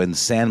Show in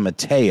San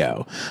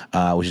Mateo,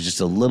 which is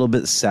just a little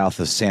bit south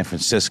of San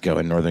Francisco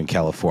in Northern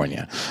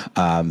California.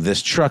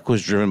 This truck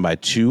was driven by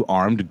 2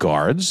 armed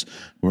guards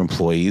who were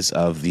employees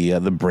of the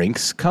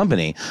Brinks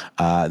company.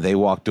 They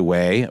walked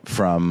away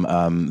from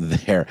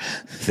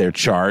their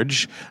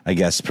charge, I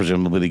guess,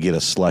 presumably to get a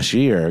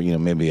slushie or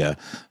maybe a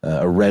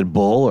Red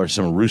Bull or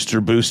some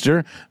Rooster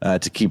Booster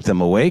to keep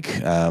them awake.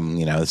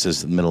 This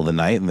is the middle of the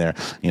night, and they're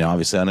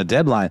obviously on a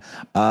deadline.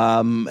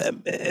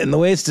 And the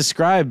way it's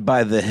described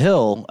by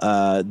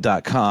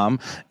thehill.com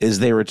is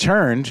they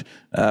returned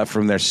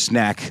from their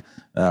snack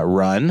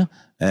run,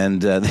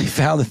 and they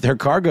found that their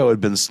cargo had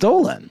been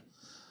stolen.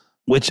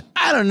 Which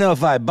I don't know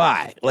if I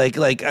buy.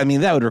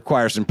 That would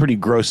require some pretty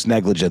gross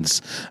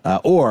negligence,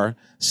 or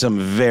some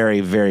very,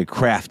 very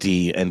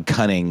crafty and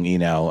cunning,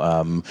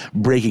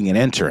 breaking and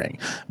entering.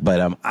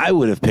 But I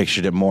would have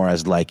pictured it more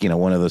as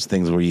one of those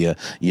things where you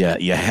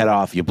head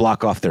off, you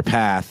block off their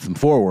path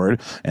forward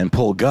and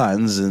pull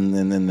guns, and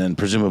then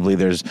presumably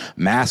there's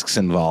masks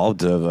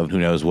involved of who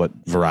knows what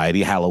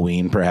variety,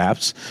 Halloween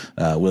perhaps,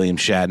 William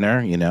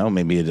Shatner,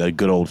 maybe a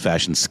good old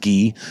fashioned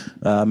ski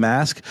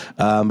mask.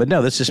 But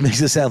no, this just makes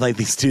it sound like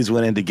these dudes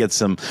went in to get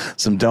some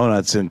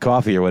donuts and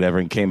coffee or whatever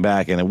and came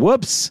back and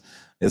whoops,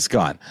 it's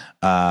gone.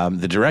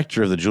 The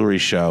director of the jewelry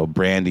show,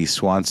 Brandy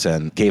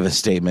Swanson, gave a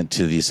statement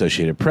to the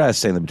Associated Press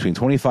saying that between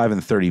 25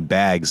 and 30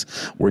 bags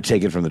were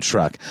taken from the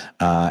truck,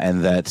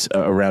 and that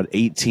around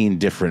 18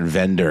 different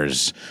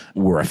vendors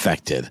were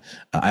affected.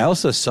 I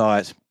also saw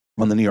it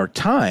on the New York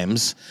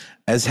Times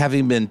as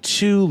having been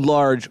 2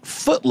 large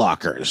Foot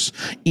Lockers,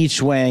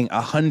 each weighing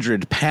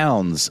 100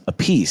 pounds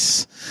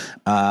apiece.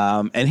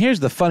 And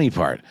here's the funny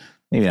part.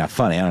 Maybe not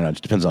funny. I don't know. It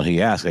depends on who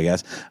you ask, I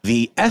guess.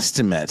 The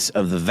estimate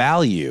of the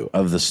value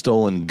of the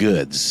stolen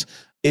goods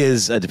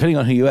is, depending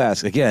on who you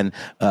ask, again,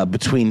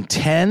 between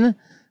 10,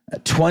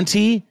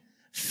 20,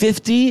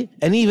 50,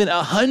 and even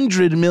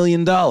 $100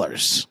 million.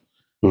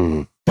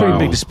 Mm-hmm. Pretty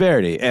big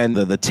disparity. And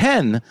the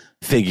 10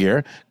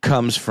 figure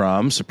comes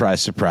from,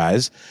 surprise,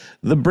 surprise,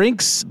 the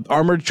Brinks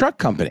Armored Truck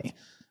Company,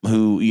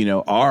 who,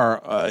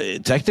 are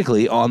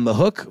technically on the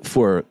hook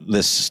for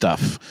this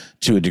stuff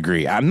to a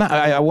degree.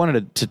 I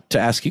wanted to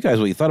ask you guys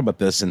what you thought about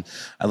this, and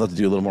I'd love to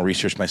do a little more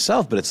research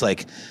myself, but it's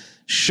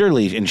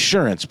surely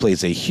insurance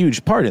plays a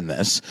huge part in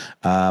this.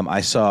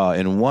 I saw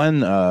in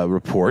one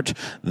report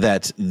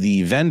that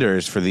the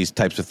vendors for these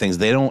types of things,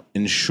 they don't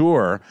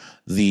insure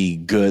the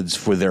goods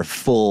for their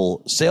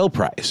full sale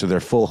price or their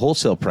full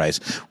wholesale price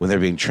when they're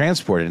being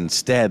transported,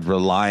 instead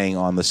relying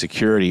on the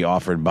security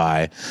offered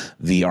by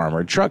the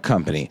Armored Truck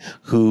Company,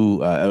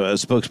 who a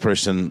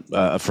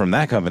spokesperson from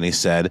that company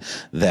said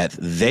that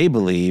they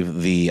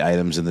believe the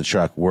items in the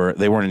truck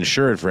they weren't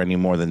insured for any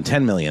more than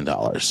 $10 million.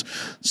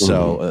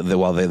 So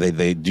while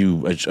they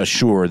do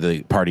assure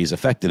the parties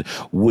affected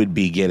would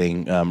be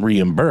getting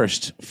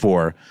reimbursed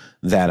for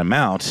that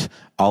amount,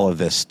 all of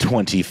this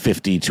 $20,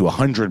 $50 to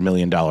 $100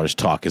 million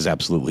talk is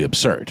absolutely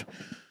absurd.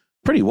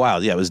 Pretty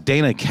wild. Yeah, it was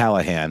Dana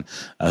Callahan,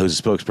 who's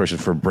a spokesperson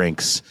for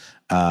Brinks.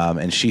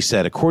 And she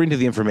said, according to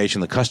the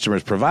information the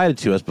customers provided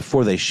to us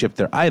before they shipped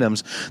their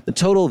items, the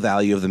total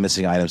value of the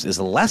missing items is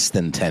less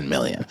than $10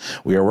 million.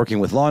 We are working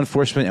with law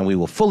enforcement, and we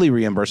will fully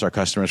reimburse our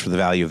customers for the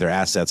value of their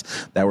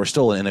assets that were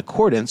stolen in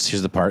accordance,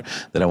 here's the part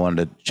that I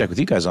wanted to check with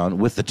you guys on,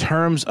 with the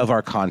terms of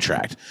our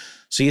contract.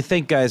 So you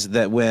think, guys,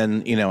 that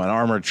when, an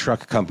armored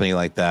truck company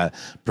like that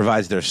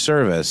provides their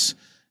service,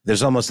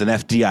 there's almost an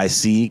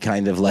FDIC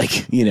kind of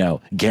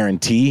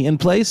guarantee in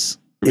place?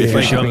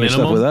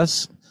 Stuff with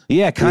us?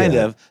 Yeah, kind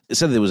of. It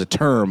said there was a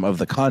term of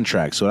the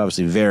contract, so it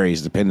obviously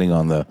varies depending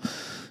on the,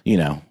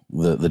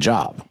 the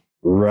job.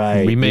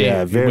 Right. We may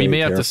have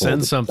to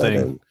send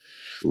something.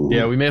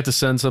 Yeah, we may have to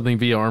send something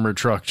via armored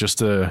truck just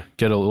to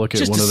get a look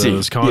at one of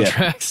those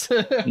contracts.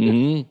 Yeah.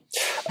 Mm-hmm.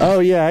 Oh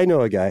yeah, I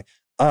know a guy.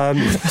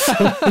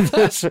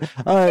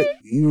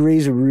 You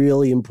raise a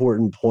really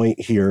important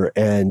point here,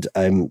 and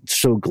I'm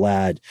so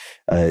glad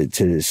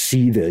to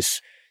see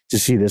this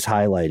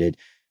highlighted.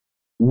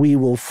 We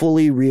will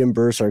fully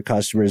reimburse our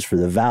customers for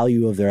the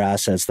value of their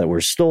assets that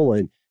were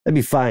stolen. That'd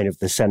be fine if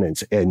the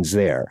sentence ends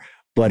there.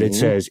 But it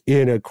says,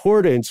 in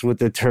accordance with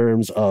the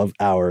terms of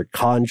our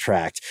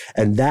contract.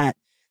 And that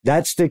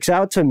sticks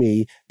out to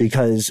me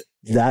because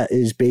that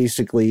is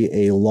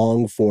basically a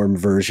long form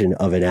version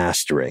of an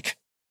asterisk.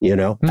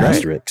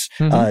 asterisks.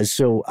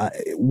 So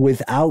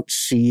without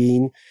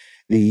seeing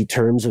the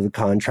terms of the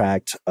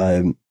contract,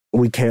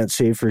 we can't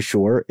say for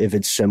sure if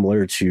it's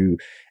similar to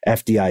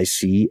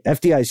FDIC.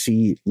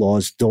 FDIC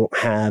laws don't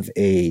have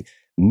a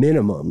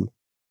minimum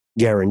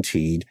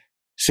guaranteed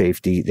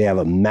safety. They have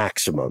a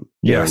maximum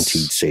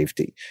guaranteed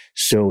safety.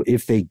 So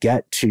if they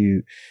get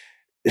to,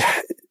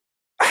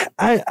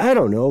 I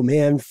don't know,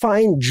 man,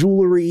 fine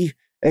jewelry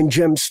and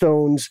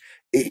gemstones,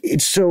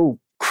 it's so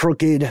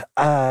crooked,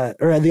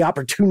 or the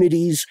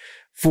opportunities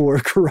for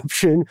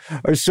corruption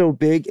are so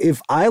big. If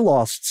I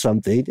lost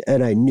something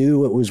and I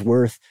knew it was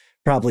worth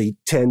probably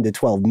 $10 to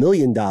 $12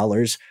 million,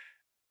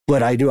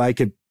 but I knew I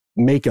could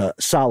make a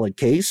solid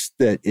case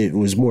that it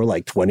was more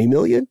like 20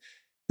 million,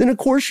 then of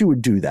course you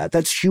would do that.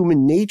 That's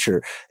human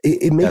nature.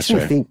 It makes me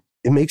think.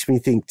 It makes me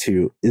think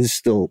too. This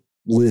still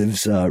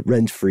lives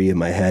rent free in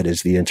my head,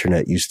 as the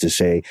internet used to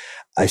say.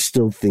 I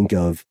still think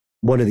of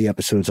one of the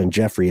episodes on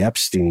Jeffrey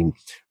Epstein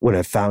when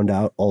I found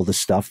out all the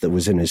stuff that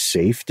was in his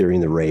safe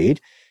during the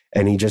raid,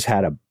 and he just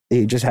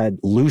had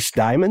loose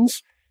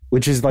diamonds,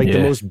 which is like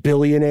the most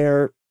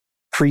billionaire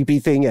creepy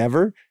thing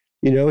ever.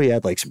 He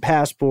had like some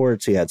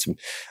passports, he had some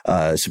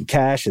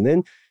cash, and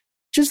then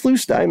just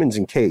loose diamonds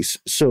in case.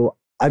 So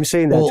I'm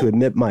saying that to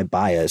admit my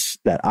bias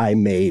that I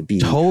may be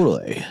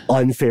totally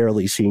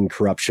unfairly seeing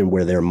corruption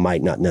where there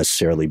might not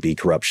necessarily be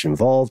corruption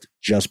involved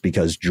just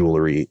because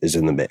jewelry is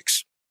in the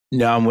mix.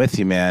 No, I'm with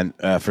you, man,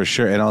 for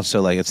sure. And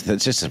also, like, it's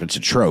a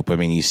trope. I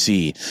mean, you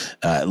see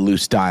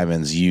loose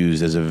diamonds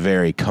used as a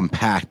very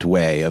compact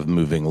way of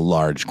moving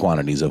large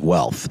quantities of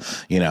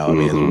wealth. I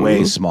mean, it's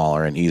way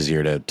smaller and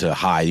easier to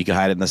hide. You can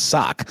hide it in a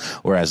sock,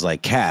 whereas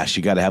like cash,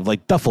 you got to have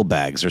like duffel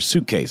bags or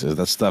suitcases.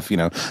 That stuff,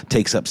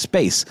 takes up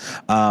space.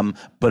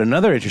 But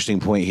another interesting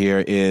point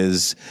here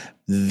is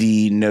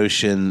the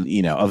notion,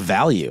 of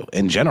value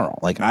in general.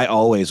 Like, I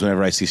always,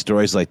 whenever I see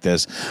stories like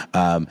this,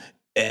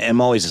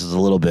 I'm always just a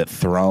little bit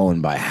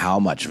thrown by how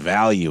much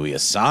value we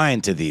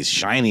assign to these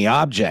shiny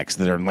objects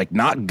that are like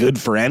not good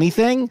for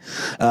anything.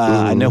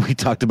 I know we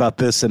talked about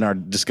this in our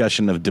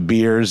discussion of De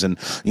Beers and,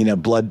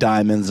 blood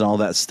diamonds and all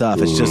that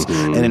stuff. It's just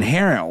an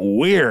inherent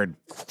weird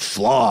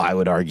flaw, I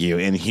would argue,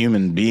 in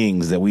human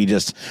beings that we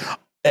just,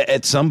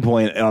 at some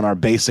point on our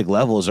basic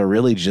levels, are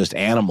really just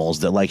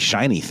animals that like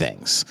shiny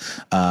things.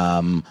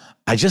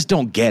 I just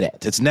don't get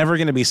it. It's never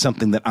going to be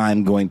something that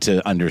I'm going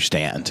to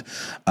understand.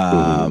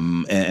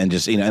 And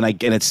just, and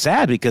it's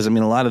sad because, I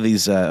mean, a lot of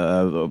these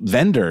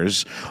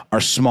vendors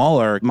are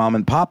smaller mom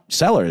and pop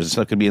sellers,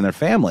 so it could be in their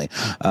family.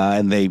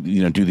 And they,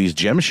 do these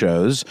gem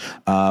shows.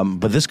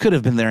 But this could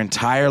have been their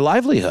entire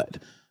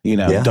livelihood,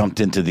 dumped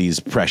into these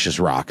precious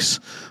rocks.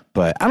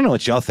 But I don't know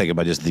what y'all think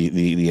about just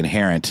the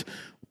inherent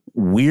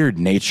weird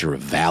nature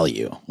of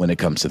value when it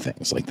comes to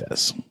things like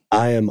this.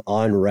 I am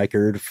on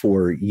record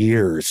for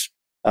years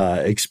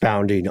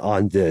expounding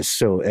on this.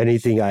 So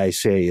anything I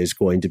say is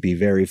going to be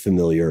very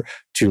familiar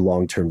to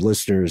long-term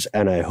listeners,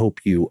 and I hope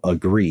you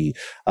agree.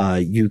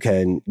 You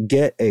can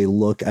get a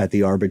look at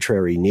the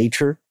arbitrary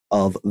nature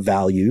of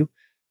value,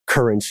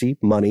 currency,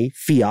 money,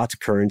 fiat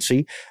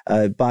currency,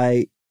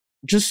 by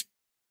just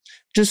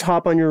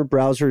hop on your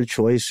browser of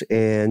choice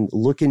and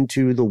look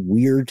into the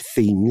weird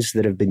things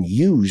that have been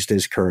used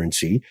as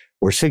currency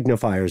or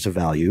signifiers of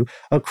value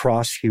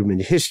across human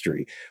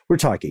history. We're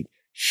talking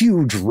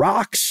huge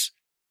rocks.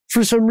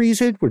 For some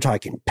reason, we're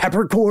talking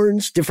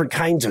peppercorns, different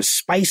kinds of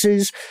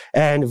spices,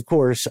 and of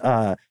course,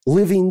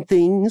 living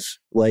things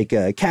like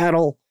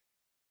cattle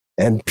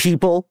and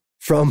people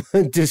from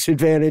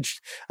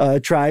disadvantaged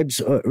tribes,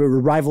 or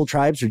rival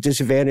tribes or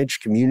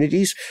disadvantaged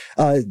communities.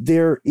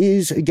 There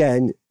is,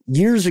 again,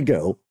 years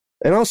ago,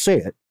 and I'll say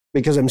it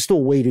because I'm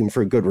still waiting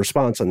for a good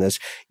response on this.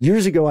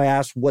 Years ago, I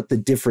asked what the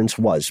difference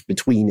was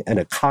between an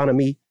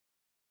economy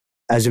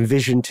as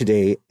envisioned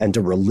today and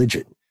a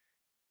religion.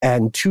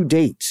 And to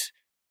date,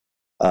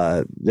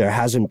 there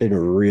hasn't been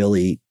a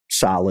really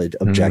solid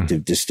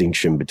objective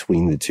distinction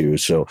between the two.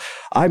 So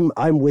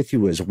I'm with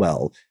you as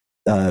well.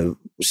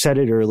 Said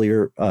it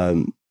earlier,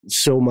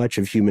 so much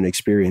of human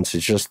experience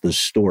is just the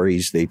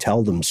stories they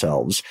tell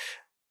themselves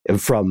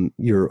from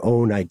your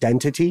own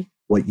identity,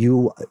 what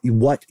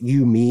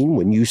you mean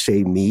when you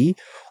say me,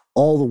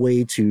 all the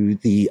way to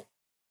the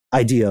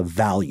idea of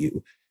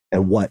value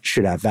and what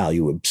should have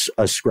value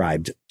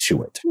ascribed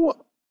to it.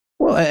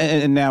 Well,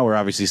 and now we're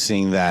obviously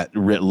seeing that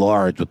writ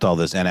large with all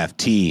this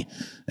NFT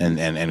and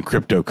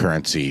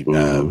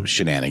cryptocurrency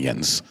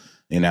shenanigans.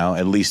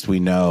 At least we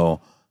know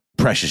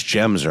precious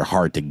gems are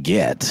hard to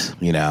get.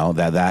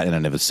 That in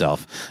and of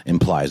itself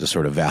implies a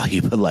sort of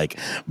value. But like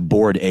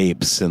Bored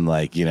Apes and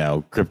like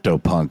crypto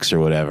punks or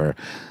whatever,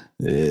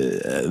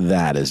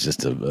 that is just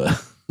the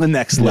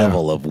next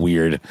level of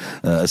weird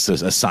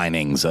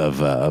assignings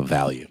of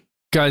value.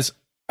 Guys,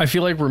 I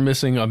feel like we're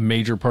missing a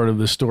major part of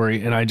this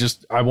story, and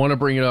I want to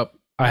bring it up.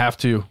 I have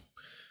to.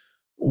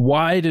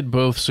 Why did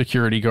both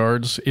security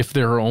guards, if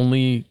there are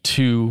only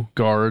 2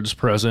 guards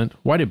present,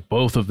 why did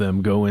both of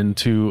them go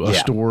into a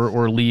store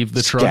or leave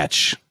the truck?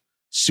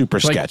 Super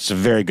sketch. It's a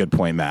very good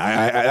point,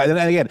 Matt. And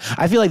again,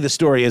 I feel like the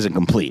story isn't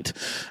complete.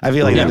 I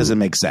feel like that doesn't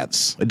make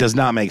sense. It does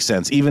not make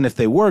sense. Even if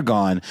they were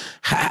gone,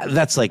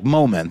 that's like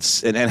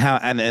moments. And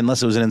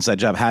unless it was an inside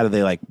job, how do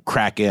they like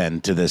crack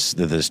into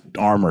this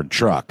armored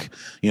truck?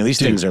 These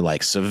things are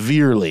like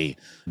severely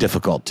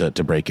difficult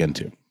to break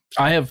into.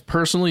 I have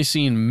personally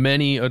seen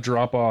many a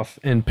drop off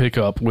and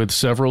pickup with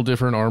several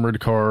different armored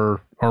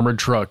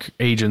truck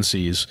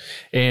agencies,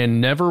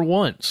 and never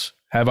once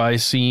have I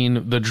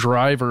seen the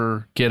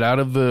driver get out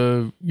of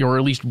or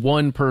at least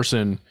one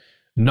person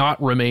not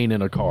remain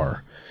in a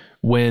car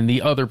when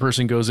the other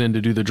person goes in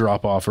to do the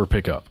drop off or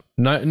pickup.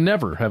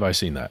 Never have I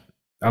seen that.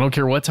 I don't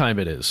care what time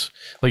it is.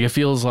 Like, it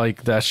feels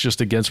like that's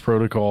just against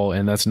protocol,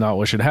 and that's not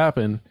what should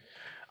happen.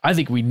 I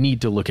think we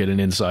need to look at an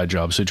inside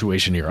job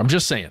situation here. I'm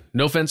just saying,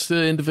 no offense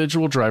to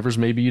individual drivers.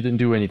 Maybe you didn't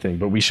do anything,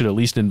 but we should at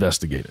least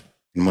investigate it.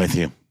 I'm with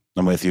you.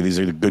 These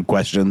are good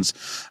questions.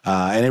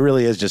 And it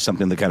really is just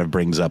something that kind of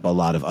brings up a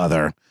lot of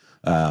other,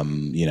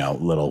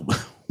 little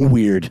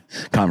weird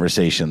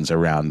conversations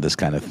around this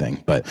kind of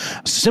thing. But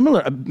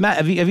similar,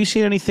 Matt, have you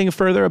seen anything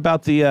further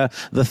about the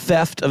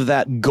theft of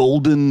that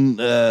golden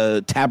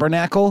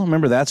tabernacle?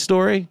 Remember that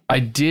story? I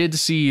did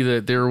see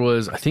that there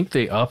was, I think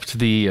they upped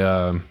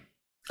the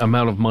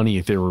amount of money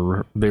they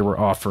were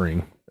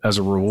offering as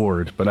a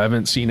reward, but I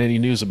haven't seen any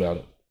news about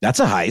it. That's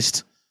a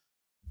heist.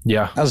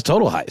 Yeah. That was a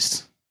total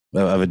heist.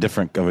 Of a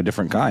different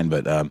kind,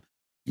 but I don't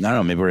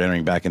know. Maybe we're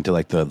entering back into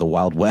like the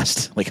Wild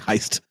West, like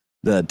heist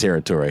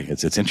territory.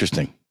 It's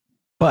interesting.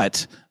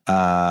 But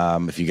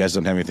if you guys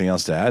don't have anything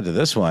else to add to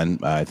this one,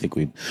 I think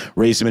we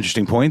raised some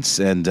interesting points,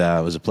 and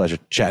it was a pleasure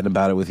chatting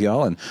about it with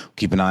y'all. And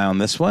keep an eye on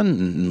this one,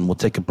 and we'll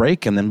take a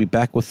break, and then be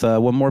back with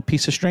one more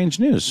piece of strange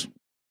news.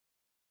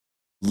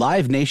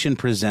 Live Nation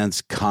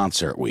presents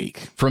Concert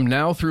Week. From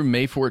now through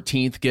May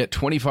 14th, get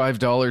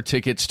 $25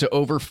 tickets to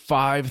over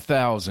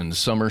 5,000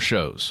 summer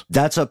shows.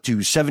 That's up to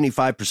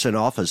 75%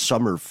 off a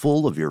summer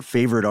full of your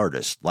favorite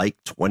artists, like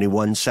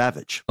 21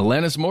 Savage,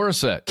 Alanis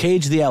Morissette,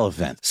 Cage the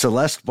Elephant,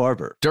 Celeste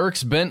Barber,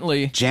 Dierks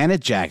Bentley,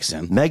 Janet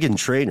Jackson, Meghan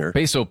Trainor,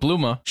 Peso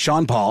Pluma,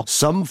 Sean Paul,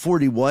 Sum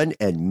 41,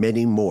 and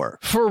many more.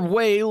 For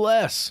way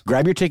less.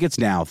 Grab your tickets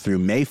now through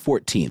May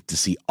 14th to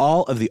see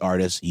all of the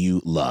artists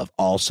you love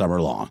all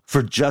summer long.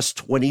 For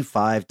just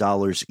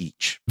 $25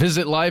 each.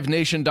 Visit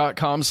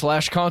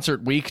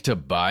livenation.com/Concert Week to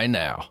buy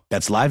now.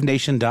 That's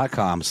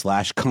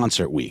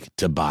livenation.com/Concert Week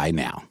to buy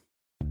now.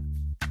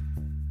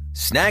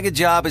 Snag a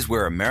Job is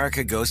where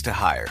America goes to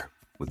hire,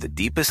 with the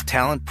deepest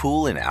talent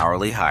pool in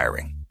hourly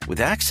hiring.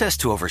 With access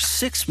to over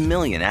 6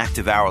 million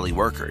active hourly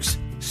workers,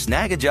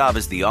 Snag a Job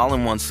is the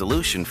all-in-one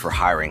solution for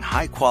hiring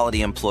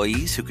high-quality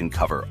employees who can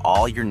cover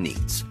all your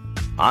needs.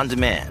 On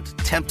demand,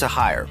 temp to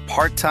hire,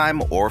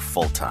 part-time or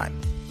full-time.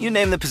 You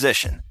name the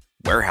position.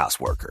 Warehouse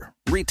worker,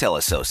 retail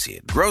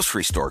associate,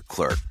 grocery store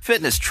clerk,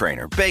 fitness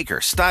trainer, baker,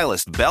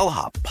 stylist,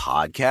 bellhop,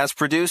 podcast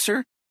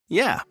producer.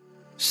 Yeah,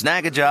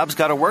 Snag a Job's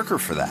got a worker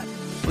for that.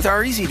 With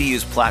our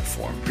easy-to-use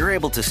platform, you're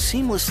able to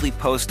seamlessly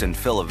post and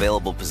fill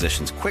available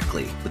positions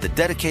quickly with a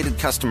dedicated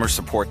customer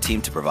support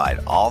team to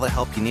provide all the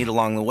help you need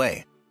along the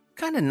way.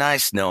 Kind of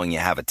nice knowing you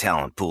have a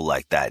talent pool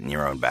like that in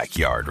your own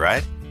backyard,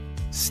 right?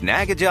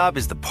 Snag a Job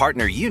is the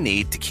partner you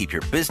need to keep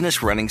your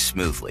business running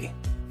smoothly.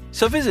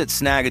 So visit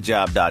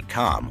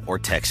snagajob.com or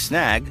text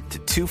snag to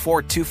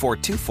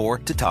 242424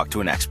 to talk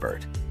to an expert.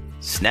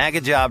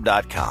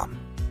 Snagajob.com,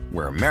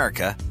 where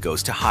America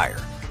goes to hire.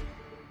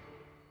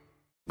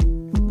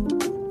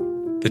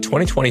 The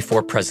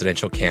 2024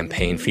 presidential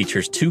campaign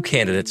features two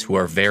candidates who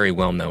are very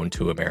well known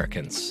to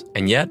Americans.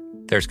 And yet,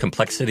 there's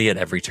complexity at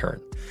every turn.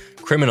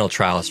 Criminal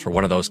trials for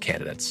one of those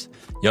candidates.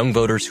 Young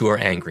voters who are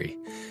angry.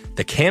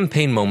 The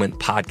Campaign Moment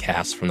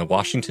podcast from the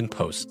Washington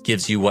Post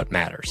gives you what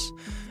matters.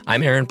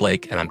 I'm Aaron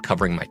Blake, and I'm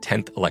covering my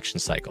 10th election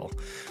cycle.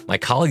 My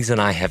colleagues and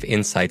I have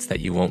insights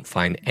that you won't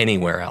find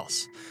anywhere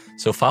else.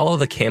 So follow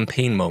The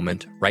Campaign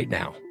Moment right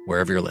now,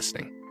 wherever you're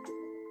listening.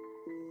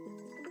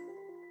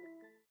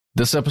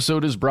 This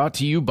episode is brought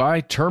to you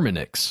by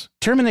Terminix.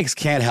 Terminix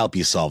can't help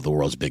you solve the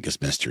world's biggest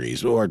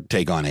mysteries or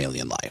take on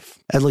alien life.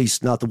 At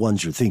least not the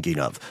ones you're thinking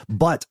of.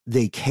 But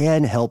they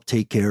can help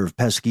take care of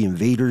pesky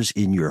invaders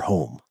in your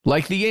home.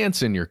 Like the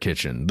ants in your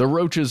kitchen, the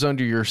roaches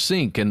under your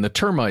sink, and the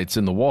termites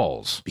in the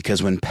walls.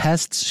 Because when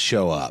pests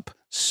show up,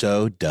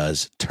 so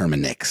does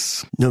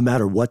Terminix. No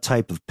matter what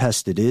type of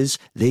pest it is,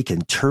 they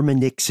can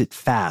Terminix it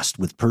fast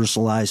with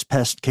personalized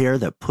pest care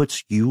that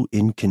puts you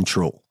in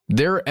control.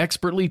 Their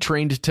expertly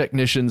trained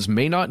technicians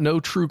may not know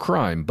true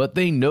crime, but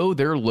they know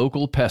their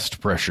local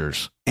pest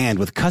pressures. And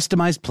with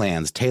customized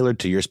plans tailored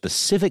to your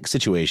specific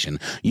situation,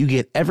 you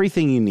get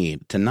everything you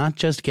need to not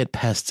just get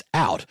pests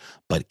out,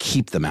 but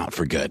keep them out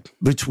for good.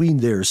 Between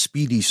their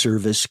speedy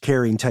service,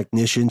 caring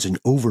technicians, and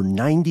over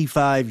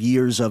 95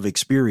 years of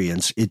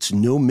experience, it's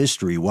no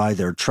mystery why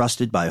they're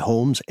trusted by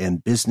homes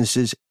and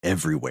businesses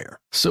everywhere.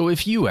 So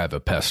if you have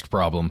a pest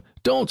problem,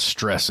 don't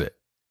stress it.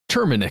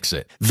 Terminix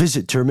it.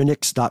 Visit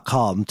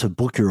Terminix.com to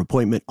book your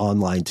appointment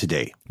online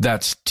today.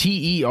 That's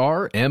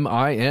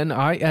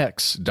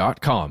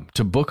TERMINIX.com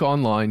to book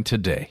online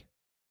today.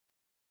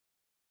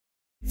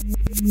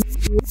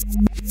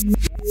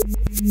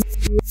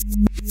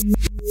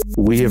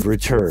 We have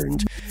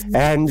returned.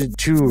 And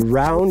to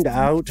round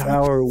out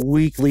our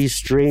weekly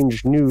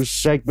strange news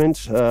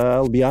segment,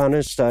 I'll be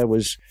honest, I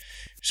was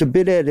a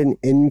bit at an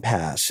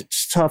impasse.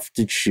 It's tough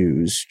to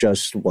choose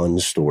just one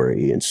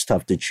story. It's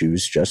tough to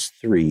choose just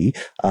three.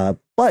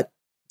 But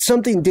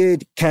something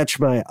did catch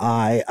my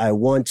eye. I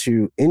want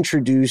to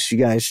introduce you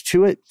guys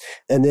to it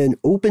and then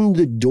open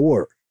the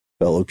door,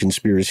 fellow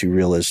conspiracy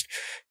realist,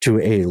 to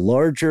a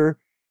larger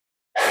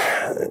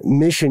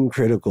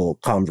mission-critical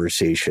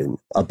conversation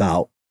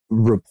about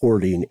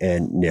reporting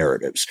and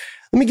narratives.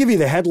 Let me give you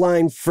the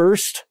headline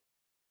first.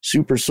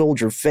 Super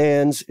Soldier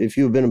fans, if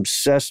you have been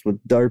obsessed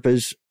with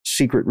DARPA's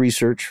secret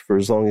research for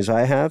as long as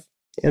I have,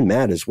 and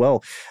Matt as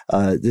well,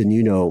 then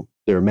you know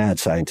there are mad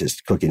scientists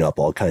cooking up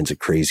all kinds of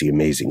crazy,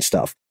 amazing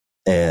stuff.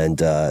 And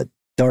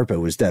DARPA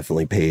was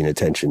definitely paying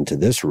attention to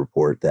this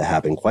report that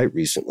happened quite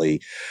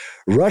recently.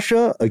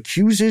 Russia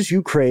accuses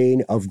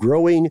Ukraine of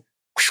growing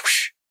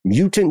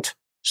mutant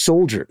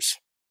soldiers.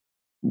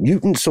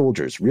 Mutant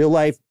soldiers, real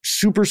life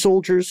super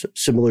soldiers,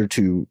 similar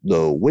to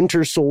the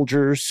Winter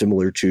Soldier,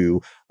 similar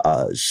to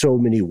so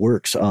many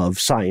works of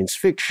science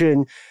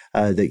fiction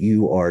that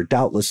you are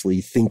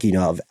doubtlessly thinking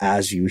of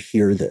as you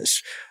hear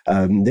this.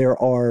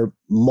 There are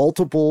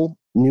multiple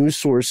news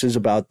sources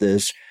about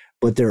this,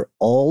 but they're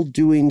all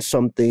doing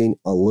something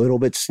a little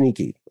bit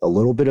sneaky, a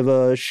little bit of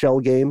a shell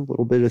game, a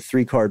little bit of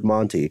 3-card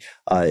Monty.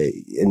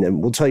 And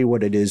then we'll tell you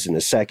what it is in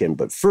a second.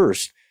 But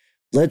first,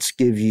 let's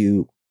give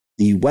you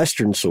the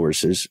Western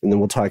sources, and then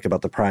we'll talk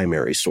about the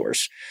primary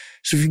source.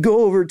 So if you go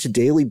over to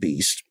Daily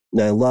Beast,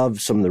 and I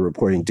love some of the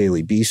reporting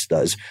Daily Beast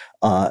does,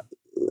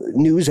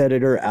 news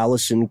editor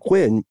Allison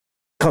Quinn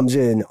comes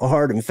in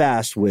hard and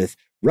fast with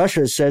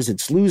Russia says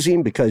it's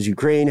losing because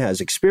Ukraine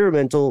has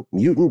experimental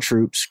mutant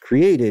troops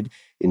created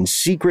in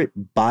secret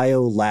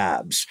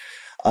biolabs.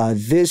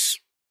 This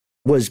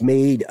was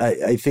made,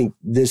 I think,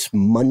 this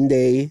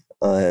Monday,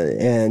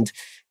 and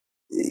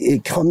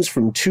it comes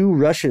from 2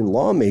 Russian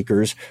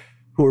lawmakers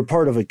who are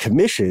part of a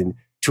commission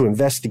to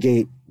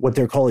investigate what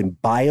they're calling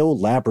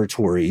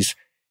biolaboratories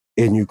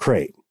in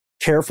Ukraine.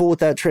 Careful with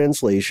that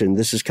translation.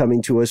 This is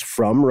coming to us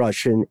from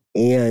Russian,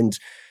 and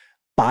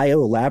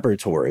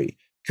biolaboratory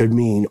could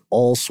mean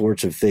all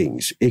sorts of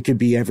things. It could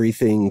be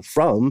everything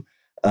from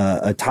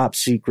a top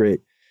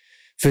secret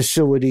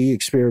facility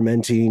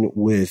experimenting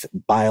with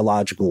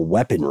biological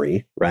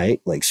weaponry,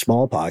 right? Like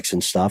smallpox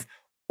and stuff.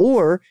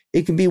 Or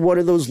it could be one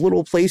of those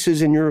little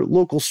places in your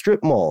local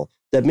strip mall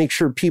that make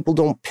sure people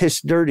don't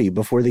piss dirty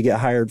before they get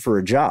hired for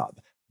a job.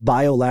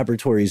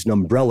 Biolaboratory is an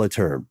umbrella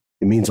term.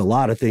 It means a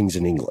lot of things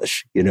in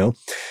English, you know?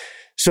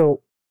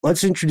 So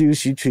let's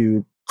introduce you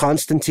to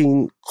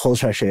Konstantin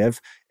Kolchashev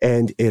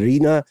and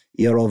Irina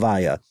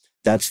Yarovaya.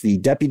 That's the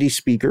deputy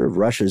speaker of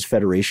Russia's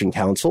Federation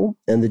Council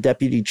and the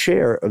deputy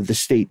chair of the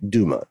State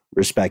Duma,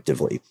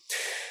 respectively.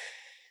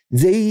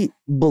 They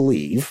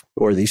believe,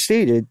 or they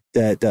stated,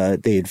 that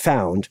they had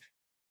found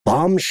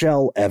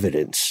bombshell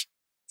evidence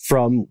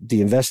from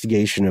the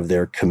investigation of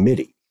their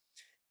committee.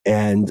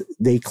 And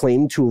they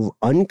claim to have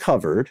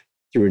uncovered,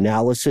 through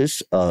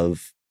analysis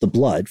of the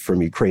blood from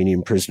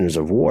Ukrainian prisoners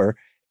of war,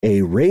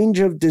 a range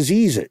of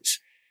diseases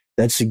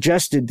that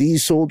suggested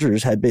these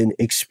soldiers had been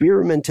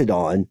experimented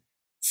on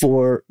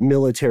for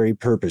military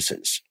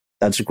purposes.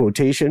 That's a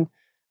quotation.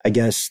 I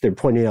guess they're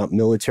pointing out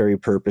military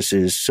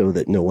purposes so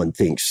that no one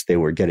thinks they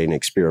were getting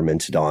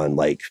experimented on,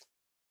 like,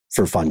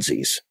 for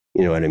funsies.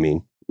 You know what I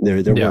mean?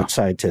 There weren't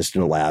scientists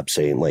in a lab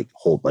saying, like,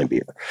 hold my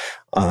beer.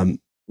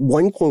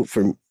 One quote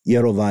from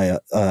Yarovaya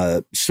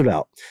stood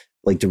out.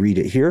 I'd like to read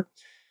it here.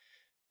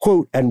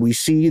 Quote, and we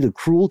see the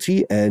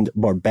cruelty and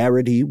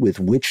barbarity with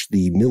which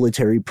the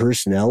military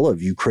personnel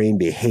of Ukraine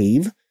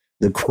behave,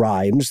 the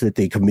crimes that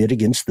they commit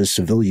against the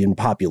civilian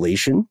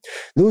population,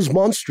 those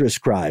monstrous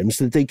crimes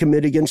that they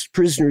commit against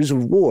prisoners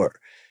of war,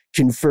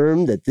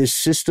 confirm that this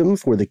system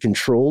for the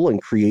control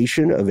and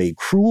creation of a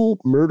cruel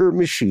murder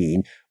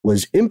machine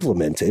was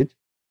implemented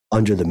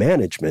under the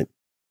management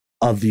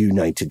of the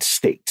United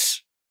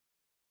States.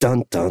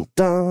 Dun, dun,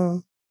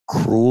 dun.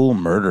 Cruel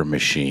murder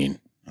machine.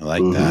 I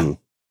like that.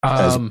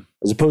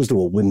 As opposed to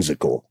a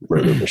whimsical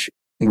murder machine.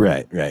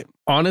 Right, right.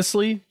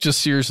 Honestly,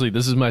 just seriously,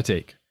 this is my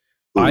take.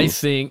 I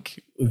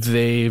think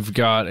they've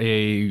got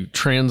a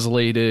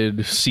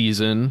translated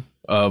season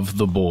of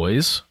The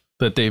Boys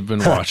that they've been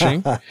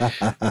watching.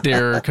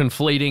 They're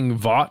conflating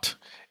Vought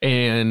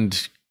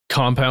and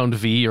Compound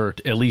V, or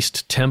at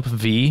least Temp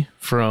V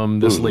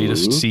from this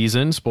latest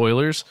season.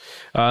 Spoilers.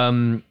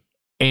 And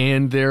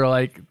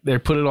they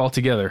put it all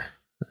together.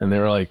 And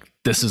they're like,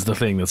 this is the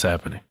thing that's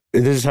happening.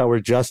 This is how we're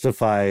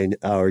justifying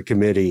our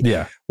committee.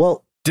 Yeah.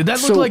 Well, did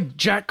that look like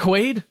Jack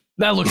Quaid?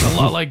 That looks a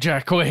lot like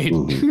Jack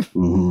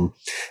Quaid.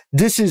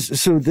 This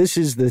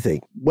is the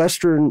thing.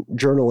 Western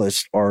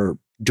journalists are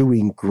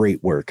doing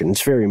great work, and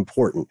it's very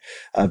important.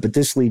 But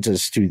this leads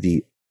us to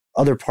the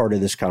other part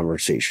of this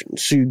conversation.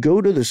 So you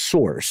go to the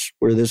source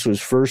where this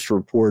was first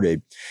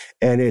reported,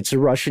 and it's a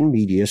Russian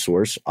media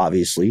source,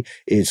 obviously.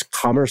 It's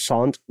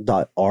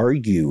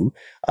kommersant.ru,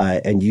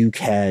 and you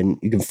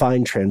can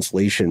find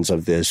translations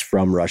of this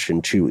from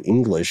Russian to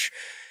English.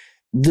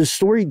 The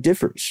story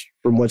differs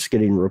from what's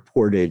getting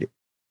reported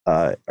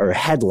or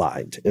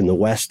headlined in the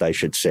West, I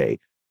should say.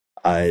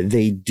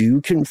 They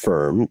do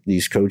confirm,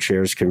 these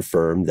co-chairs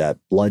confirm that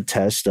blood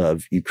tests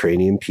of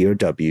Ukrainian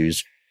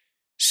POWs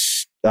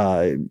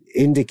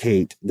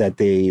indicate that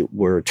they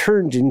were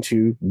turned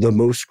into the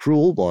most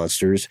cruel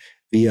monsters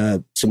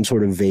via some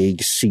sort of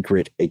vague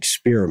secret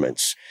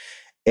experiments.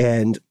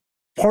 And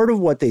part of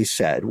what they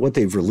said, what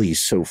they've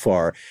released so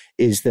far,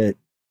 is that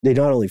they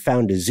not only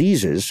found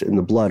diseases in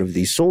the blood of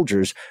these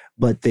soldiers,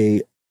 but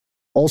they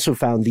also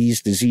found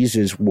these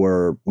diseases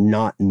were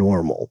not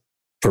normal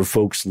for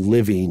folks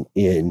living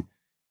in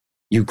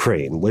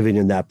Ukraine, living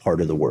in that part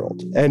of the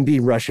world. And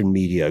being Russian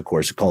media, of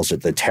course, calls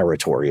it the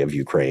territory of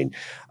Ukraine.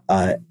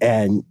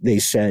 And they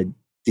said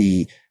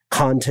the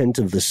content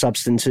of the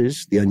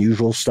substances, the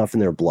unusual stuff in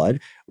their blood,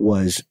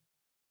 was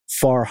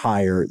far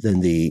higher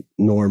than the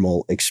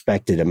normal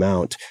expected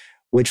amount,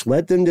 which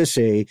led them to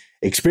say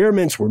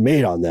experiments were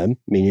made on them,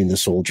 meaning the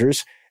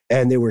soldiers,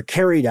 and they were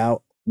carried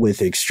out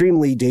with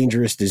extremely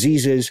dangerous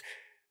diseases,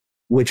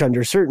 which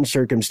under certain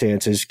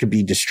circumstances could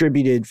be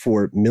distributed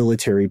for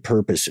military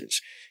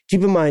purposes.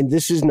 Keep in mind,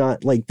 this is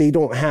not like they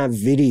don't have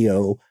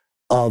video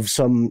of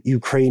some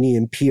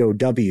Ukrainian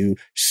POW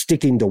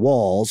sticking to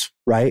walls,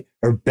 right?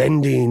 Or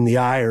bending the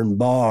iron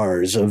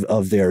bars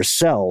of their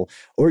cell,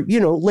 or,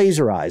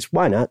 laser eyes.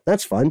 Why not?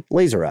 That's fun.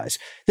 Laser eyes.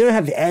 They don't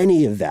have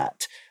any of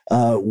that.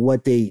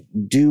 What they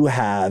do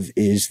have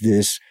is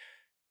this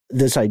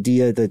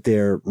idea that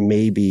there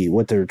may be,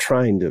 what they're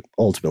trying to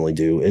ultimately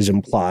do is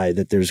imply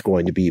that there's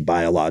going to be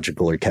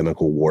biological or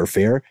chemical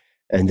warfare,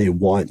 and they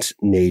want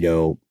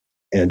NATO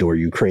and or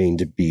Ukraine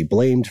to be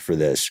blamed for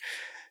this.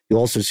 You'll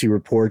also see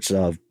reports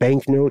of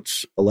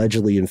banknotes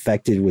allegedly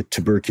infected with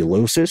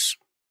tuberculosis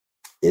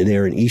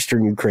there in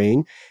eastern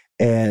Ukraine,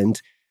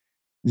 and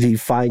the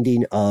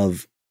finding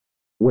of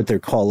what they're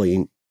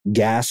calling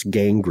gas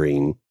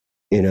gangrene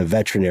in a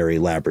veterinary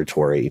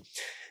laboratory.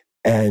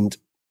 And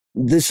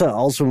this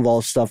also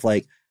involves stuff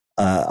like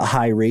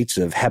high rates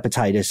of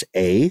hepatitis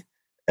A,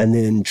 and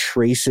then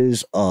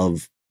traces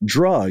of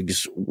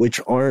drugs which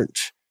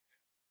aren't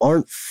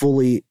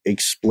fully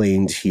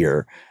explained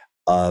here.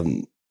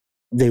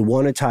 They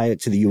want to tie it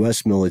to the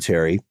U.S.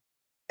 military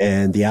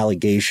and the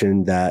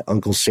allegation that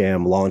Uncle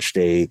Sam launched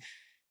a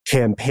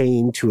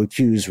campaign to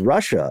accuse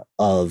Russia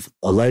of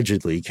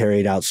allegedly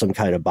carried out some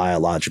kind of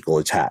biological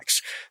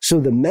attacks. So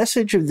the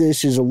message of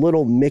this is a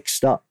little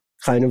mixed up,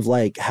 kind of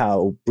like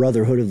how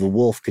Brotherhood of the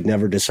Wolf could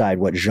never decide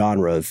what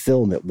genre of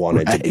film it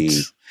wanted to be.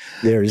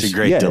 It's a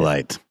great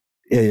delight.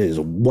 It is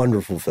a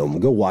wonderful film.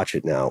 Go watch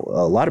it now.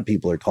 A lot of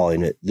people are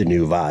calling it the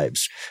new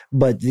vibes.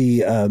 But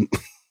the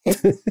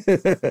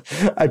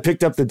I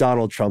picked up the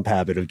Donald Trump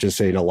habit of just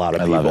saying a lot of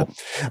people. I love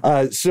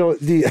it. So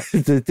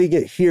the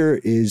thing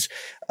here is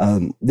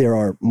there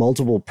are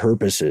multiple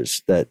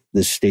purposes that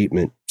this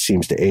statement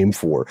seems to aim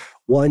for.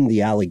 One,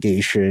 the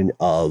allegation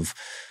of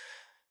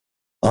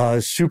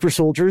super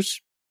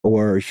soldiers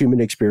or human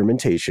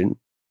experimentation.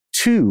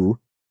 Two,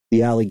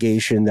 the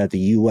allegation that the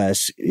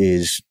U.S.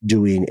 is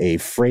doing a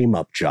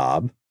frame-up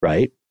job,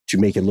 right, to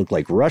make it look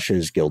like Russia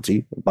is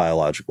guilty of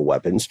biological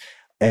weapons.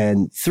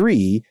 And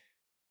three,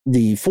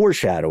 the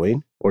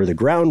foreshadowing or the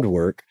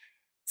groundwork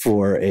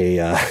for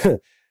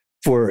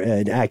for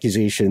an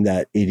accusation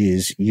that it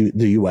is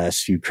the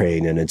U.S.,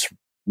 Ukraine, and its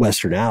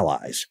Western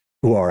allies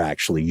who are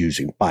actually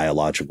using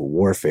biological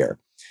warfare.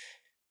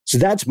 So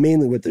that's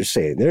mainly what they're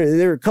saying.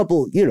 There are a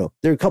couple, there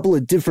are a couple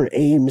of different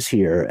aims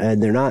here,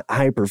 and they're not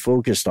hyper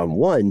focused on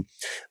one.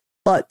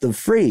 But the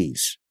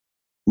phrase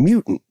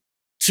mutant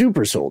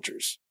super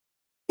soldiers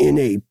in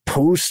a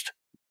post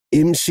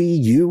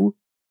MCU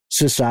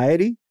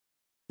society,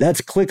 that's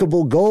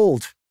clickable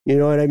gold. You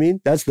know what I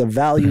mean? That's the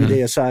value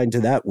they assign to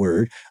that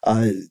word.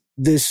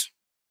 This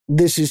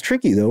is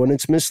tricky, though, and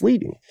it's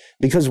misleading,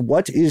 because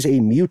what is a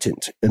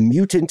mutant? A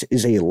mutant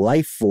is a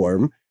life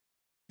form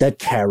that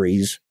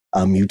carries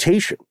a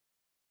mutation.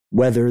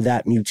 Whether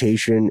that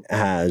mutation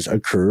has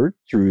occurred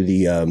through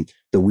the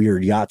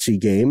weird Yahtzee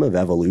game of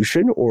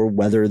evolution, or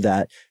whether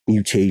that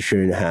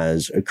mutation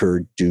has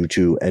occurred due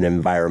to an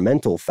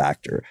environmental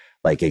factor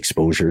like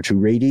exposure to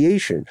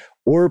radiation,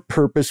 or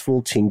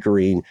purposeful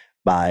tinkering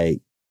by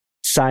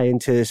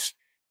scientists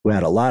who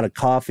had a lot of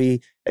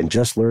coffee and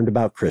just learned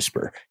about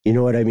CRISPR. You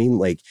know what I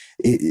mean?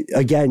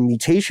 Again,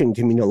 mutation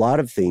can mean a lot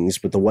of things,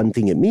 but the one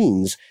thing it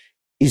means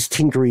is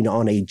tinkering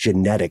on a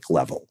genetic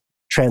level,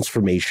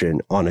 transformation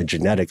on a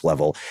genetic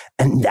level.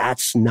 And that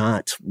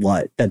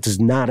does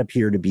not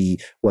appear to be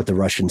what the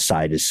Russian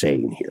side is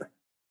saying here.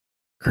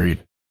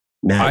 Agreed.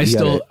 Matt,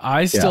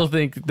 I still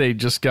think they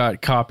just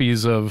got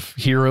copies of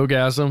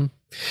Herogasm.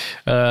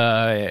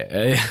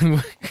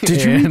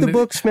 Did you read the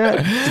books,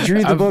 Matt? Did you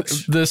read the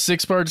books? The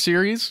 6-part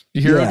series,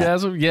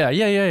 Herogasm?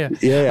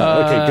 Yeah.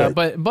 Okay,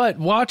 good. But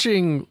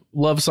watching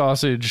love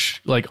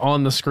sausage like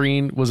on the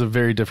screen was a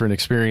very different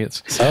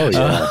experience. Oh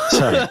yeah,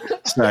 sorry.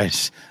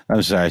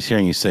 I'm sorry.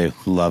 Hearing you say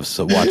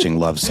watching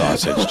Love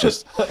Sausage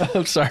just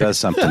I'm sorry. does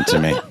something to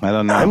me. I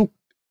don't know.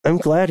 I'm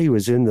glad he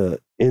was in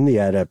the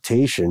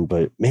adaptation,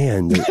 but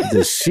man,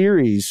 the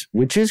series,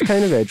 which is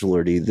kind of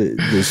edgelordy,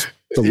 the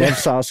Love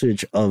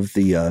Sausage of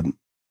the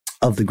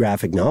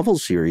graphic novel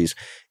series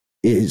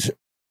is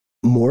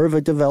more of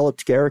a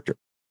developed character.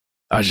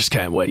 I just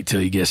can't wait till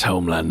he gets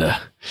Homelander.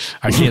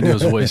 I can't do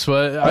his voice,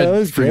 but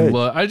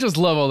I just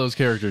love all those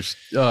characters.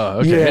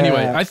 Okay. Yeah.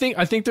 Anyway,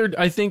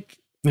 I think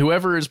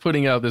whoever is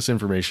putting out this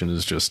information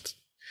is just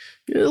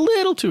a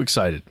little too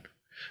excited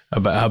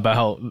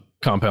about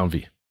Compound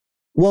V.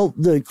 Well,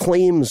 the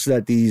claims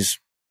that these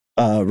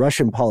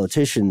Russian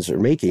politicians are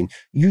making,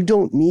 you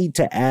don't need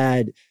to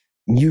add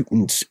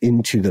mutants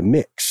into the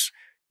mix.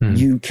 Mm-hmm.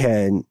 You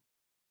can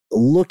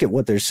look at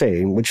what they're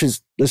saying, which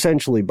is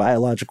essentially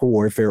biological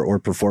warfare or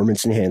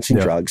performance-enhancing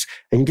drugs,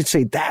 and you could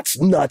say, that's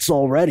nuts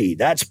already.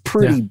 That's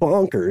pretty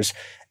bonkers.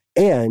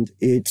 And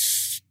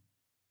it's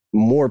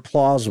more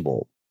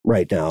plausible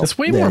right now. It's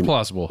way more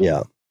plausible.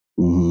 Yeah.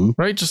 Mm-hmm.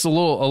 Right? Just a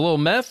little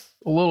meth,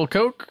 a little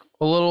coke,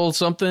 a little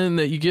something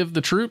that you give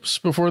the troops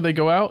before they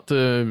go out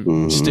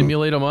to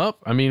stimulate them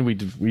up. I mean,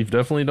 we've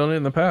definitely done it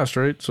in the past,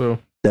 right? So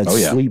that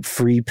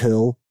sleep-free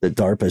pill that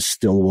DARPA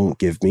still won't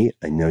give me.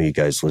 I know you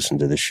guys listen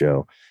to the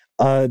show.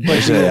 But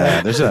there's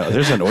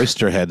an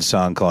Oysterhead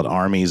song called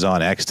 "Armies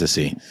on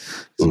Ecstasy."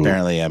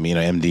 Apparently,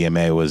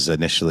 MDMA was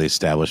initially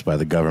established by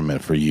the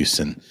government for use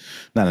in,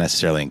 not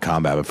necessarily in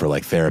combat, but for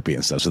like therapy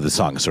and stuff. So the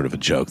song is sort of a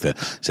joke that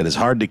said it's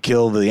hard to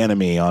kill the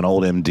enemy on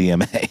old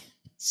MDMA.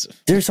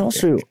 There's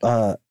also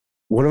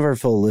one of our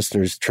fellow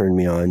listeners turned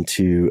me on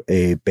to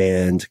a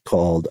band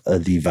called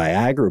the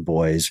Viagra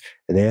Boys,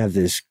 and they have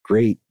this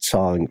great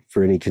song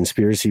for any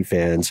conspiracy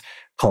fans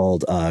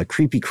called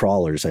 "Creepy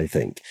Crawlers," I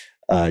think.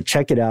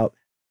 Check it out.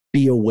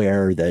 Be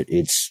aware that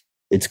it's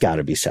got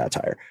to be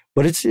satire,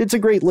 but it's a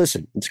great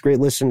listen. It's a great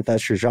listen if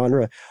that's your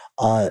genre.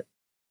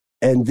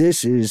 And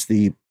this is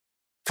the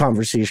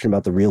conversation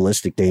about the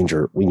realistic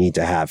danger we need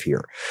to have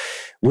here,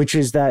 which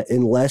is that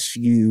unless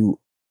you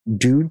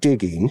do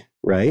digging,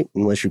 right?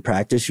 Unless you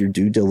practice your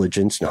due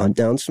diligence and hunt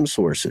down some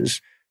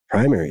sources,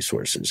 primary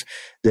sources,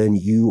 then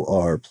you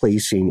are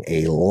placing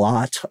a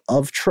lot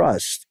of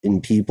trust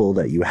in people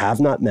that you have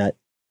not met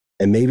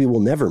and maybe will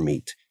never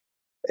meet.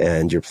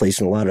 And you're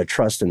placing a lot of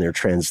trust in their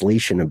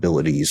translation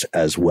abilities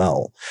as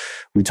well.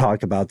 We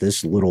talk about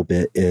this a little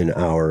bit in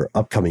our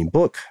upcoming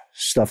book,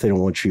 Stuff They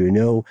Don't Want You to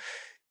Know.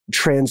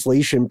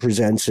 Translation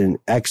presents an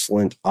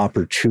excellent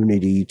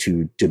opportunity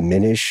to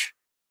diminish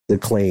the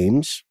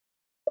claims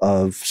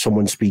of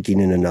someone speaking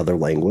in another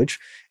language.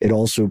 It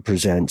also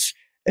presents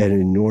an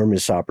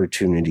enormous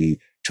opportunity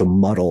to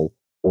muddle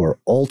or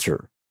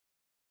alter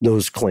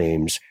those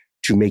claims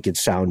to make it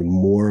sound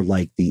more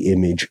like the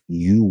image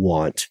you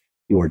want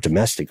your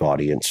domestic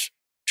audience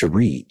to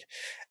read.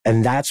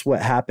 And that's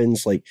what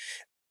happens. Like,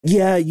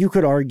 yeah, you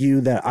could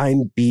argue that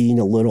I'm being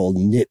a little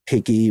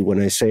nitpicky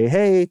when I say,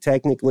 hey,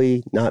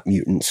 technically not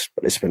mutants,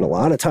 but I spend a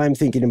lot of time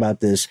thinking about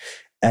this.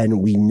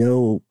 And we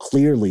know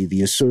clearly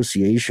the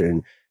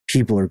association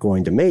people are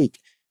going to make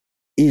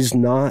is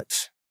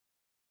not,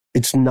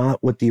 it's not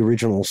what the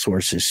original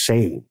source is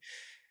saying.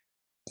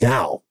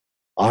 Now,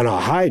 on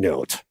a high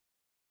note,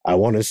 I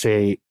want to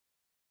say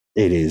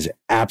it is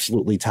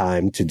absolutely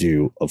time to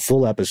do a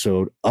full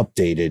episode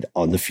updated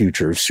on the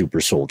future of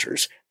super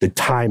soldiers. The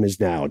time is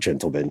now,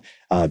 gentlemen,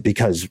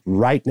 because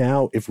right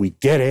now, if we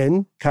get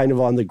in kind of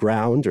on the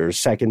ground or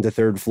second to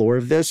third floor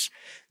of this,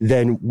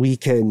 then we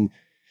can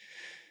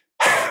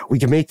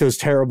make those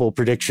terrible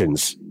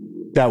predictions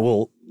that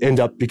will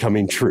end up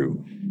becoming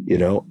true. You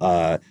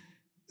know,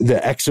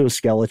 the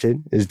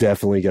exoskeleton is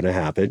definitely going to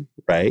happen,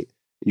 right?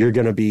 You're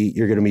going to be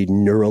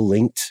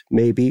neuralinked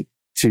maybe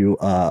to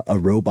a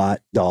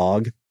robot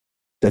dog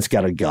that's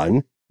got a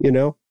gun, you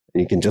know,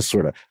 and you can just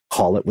sort of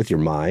call it with your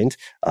mind.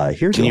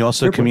 Can you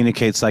also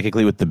communicate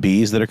psychically with the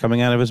bees that are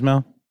coming out of his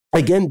mouth?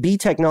 Again, bee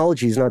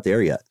technology is not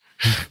there yet.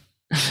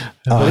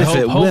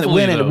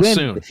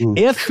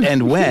 If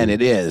and when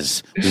it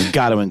is, we've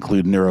got to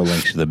include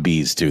Neuralink to the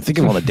bees too. Think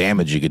of all the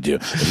damage you could do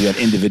if you had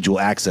individual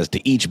access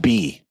to each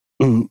bee.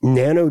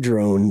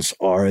 Nanodrones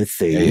are a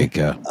thing. There you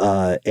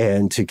go.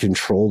 And to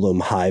control them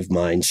hive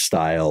mind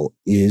style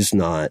is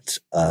not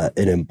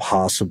an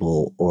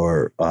impossible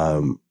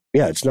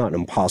it's not an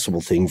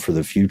impossible thing for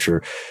the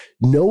future.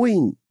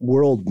 Knowing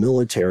world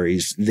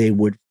militaries, they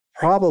would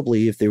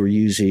probably, if they were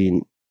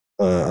using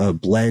a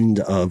blend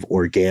of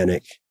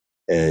organic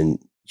and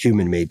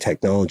human-made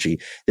technology,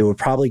 they would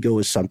probably go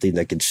with something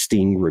that could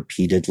sting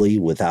repeatedly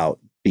without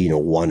being a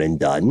one and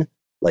done,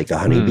 like a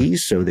honeybee.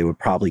 So they would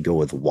probably go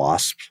with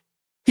wasps.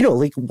 You know,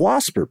 like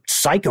wasps are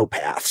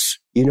psychopaths.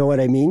 You know what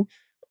I mean?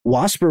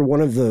 Wasps are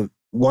one of the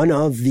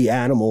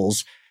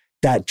animals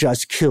that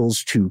just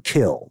kills to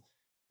kill,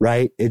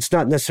 right? It's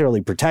not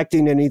necessarily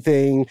protecting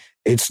anything.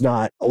 It's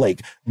not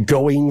like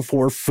going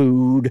for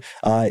food.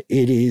 It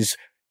is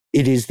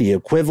It is the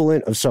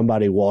equivalent of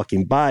somebody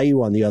walking by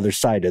you on the other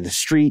side of the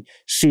street,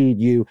 seeing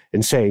you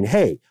and saying,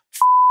 hey,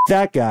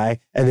 that guy,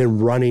 and then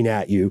running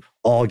at you,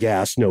 all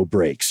gas, no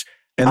brakes.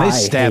 And they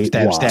stab.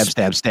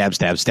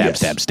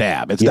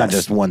 It's not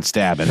just one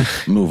stab and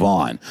move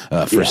on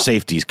for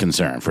safety's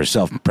concern, for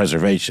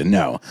self-preservation.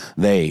 No,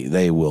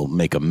 they will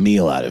make a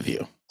meal out of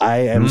you. I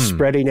am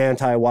spreading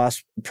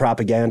anti-wasp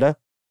propaganda,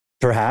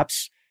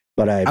 perhaps,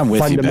 but I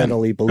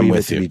fundamentally believe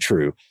it to be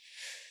true.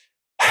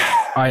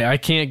 I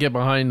can't get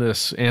behind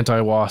this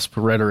anti-wasp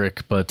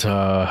rhetoric, but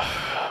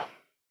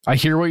I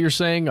hear what you're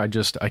saying. I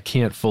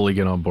can't fully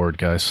get on board,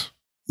 guys.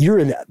 You're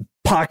in that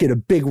pocket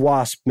of big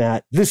wasp,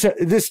 Matt. This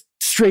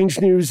strange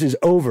news is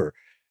over.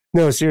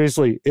 No,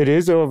 seriously, it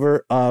is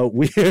over. I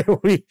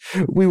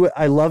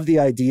love the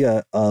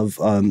idea of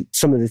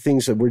some of the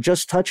things that we're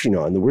just touching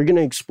on that we're going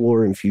to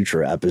explore in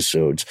future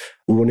episodes.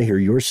 We want to hear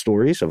your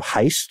stories of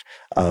heist.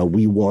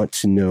 We want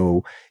to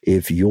know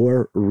if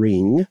your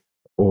Ring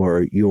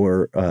or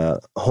your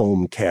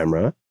home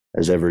camera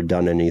has ever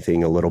done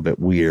anything a little bit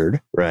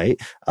weird, right?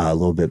 A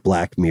little bit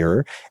Black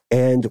Mirror.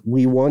 And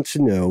we want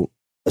to know,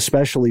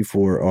 especially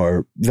for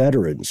our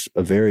veterans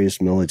of various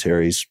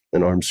militaries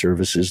and armed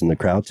services in the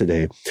crowd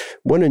today,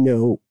 want to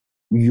know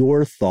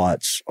your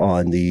thoughts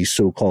on the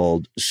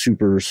so-called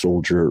super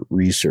soldier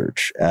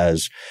research.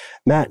 As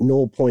Matt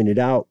Knoll pointed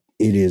out,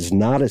 it is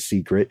not a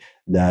secret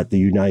that the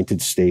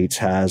United States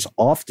has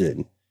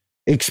often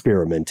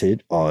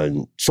experimented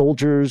on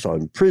soldiers,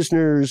 on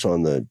prisoners,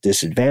 on the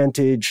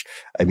disadvantaged.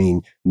 I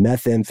mean,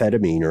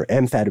 methamphetamine or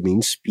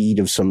amphetamine, speed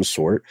of some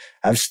sort,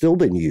 have still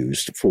been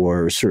used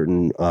for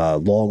certain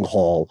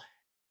long-haul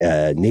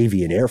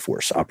Navy and Air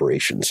Force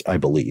operations, I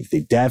believe.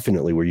 They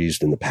definitely were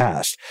used in the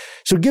past.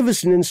 So give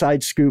us an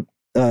inside scoop.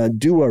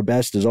 Do our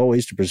best, as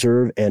always, to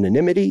preserve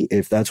anonymity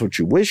if that's what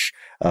you wish.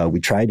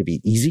 We try to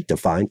be easy to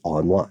find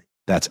online.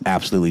 That's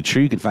absolutely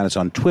true. You can find us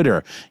on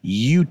Twitter,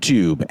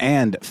 YouTube,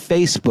 and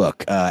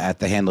Facebook at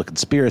the handle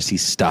Conspiracy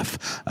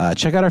Stuff.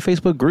 Check out our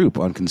Facebook group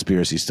on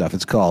Conspiracy Stuff.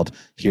 It's called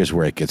Here's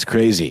Where It Gets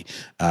Crazy.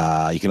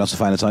 You can also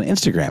find us on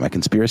Instagram at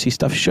Conspiracy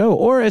Stuff Show,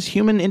 or as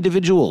human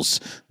individuals,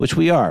 which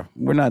we are.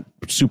 We're not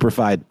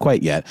superfied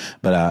quite yet,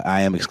 but I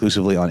am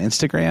exclusively on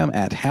Instagram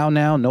at How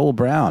Now Noel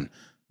Brown.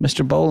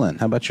 Mr. Bolin,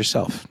 how about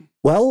yourself?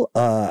 Well,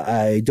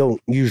 I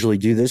don't usually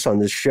do this on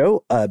this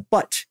show,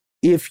 but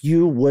if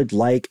you would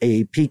like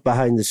a peek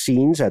behind the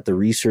scenes at the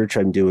research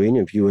I'm doing,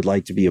 if you would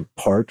like to be a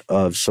part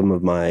of some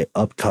of my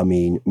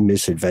upcoming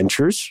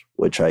misadventures,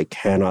 which I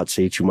cannot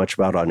say too much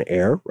about on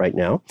air right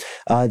now,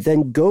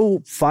 then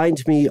go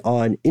find me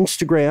on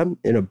Instagram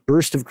in a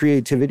burst of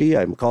creativity.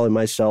 I'm calling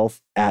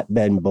myself at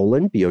Ben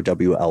Bolin,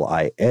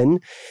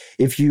 Bowlin.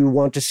 If you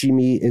want to see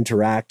me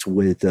interact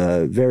with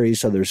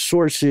various other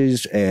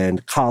sources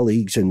and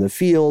colleagues in the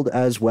field,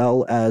 as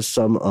well as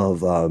some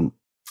of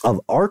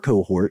our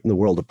cohort in the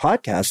world of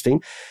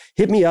podcasting,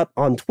 hit me up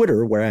on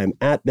Twitter where I'm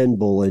at Ben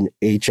Bolin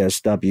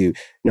HSW.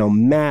 Now,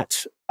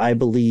 Matt, I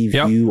believe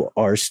you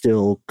are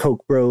still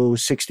Coke Bro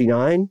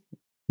 69.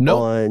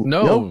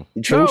 No,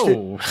 you changed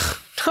it.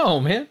 No,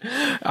 man.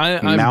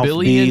 I'm Mouth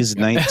Billy. Bees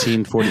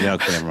 1940.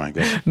 Okay, never mind.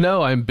 Go.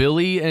 No, I'm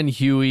Billy and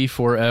Huey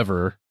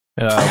forever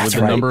with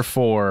the number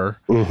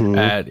 4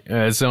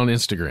 it's on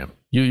Instagram.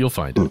 You'll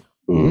find it.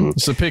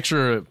 It's a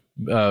picture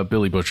of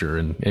Billy Butcher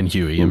and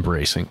Huey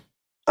embracing.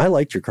 I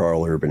liked your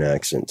Carl Urban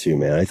accent too,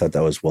 man. I thought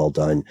that was well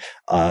done.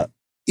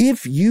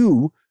 If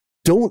you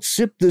don't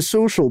sip the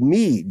social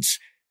meds,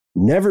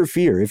 never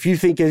fear. If you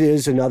think it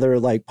is another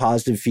like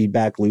positive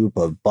feedback loop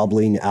of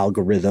bubbling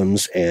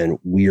algorithms and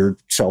weird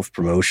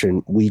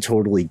self-promotion, we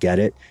totally get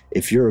it.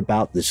 If you're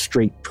about the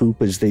straight poop,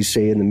 as they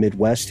say in the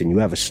Midwest, and you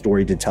have a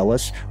story to tell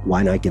us,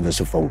 why not give us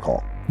a phone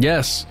call?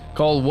 Yes,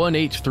 call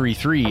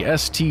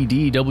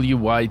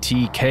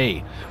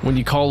 1-833-STDWYTK. When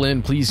you call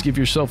in, please give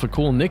yourself a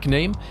cool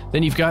nickname.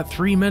 Then you've got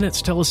 3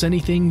 minutes. Tell us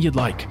anything you'd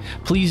like.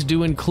 Please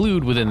do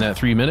include within that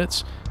 3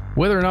 minutes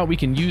whether or not we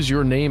can use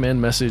your name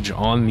and message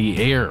on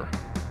the air.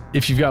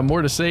 If you've got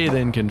more to say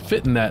than can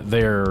fit in that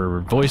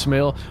there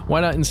voicemail,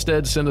 why not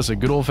instead send us a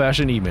good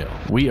old-fashioned email?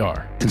 We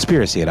are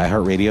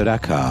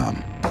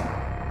conspiracy@iheartradio.com.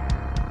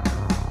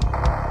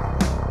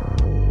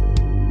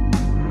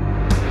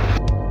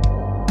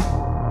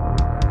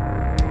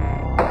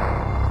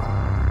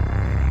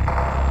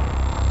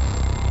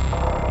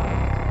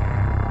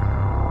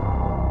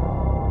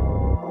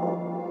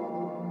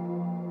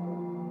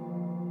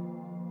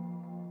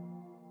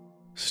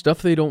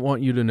 Stuff They Don't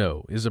Want You to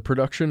Know is a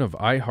production of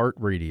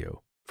iHeartRadio.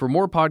 For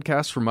more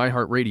podcasts from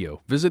iHeartRadio,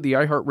 visit the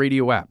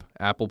iHeartRadio app,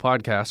 Apple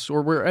Podcasts,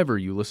 or wherever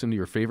you listen to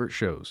your favorite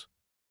shows.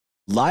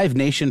 Live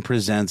Nation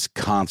presents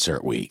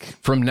Concert Week.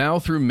 From now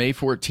through May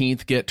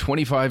 14th, get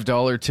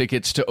 $25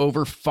 tickets to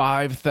over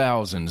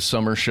 5,000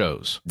 summer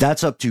shows.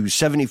 That's up to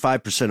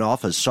 75%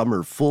 off a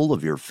summer full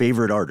of your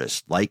favorite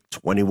artists, like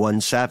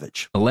 21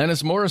 Savage,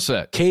 Alanis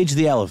Morissette, Cage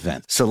the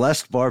Elephant,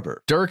 Celeste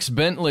Barber, Dierks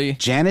Bentley,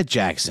 Janet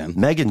Jackson,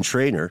 Meghan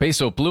Trainor,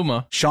 Peso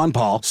Pluma, Sean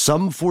Paul,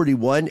 Sum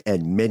 41,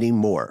 and many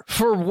more.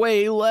 For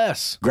way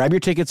less. Grab your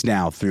tickets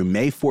now through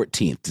May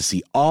 14th to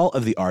see all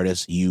of the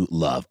artists you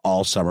love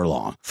all summer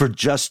long. For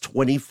just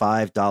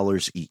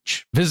 $25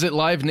 each. Visit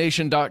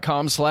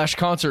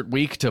livenation.com/Concert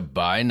Week to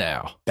buy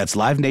now. That's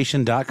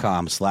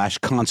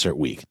livenation.com/Concert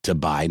Week to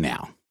buy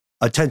now.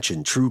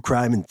 Attention, true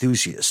crime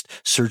enthusiast.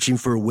 Searching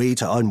for a way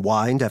to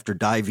unwind after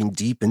diving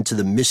deep into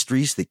the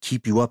mysteries that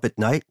keep you up at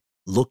night?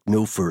 Look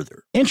no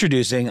further.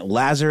 Introducing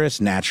Lazarus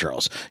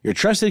Naturals, your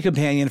trusted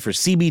companion for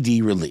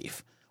CBD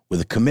relief. With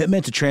a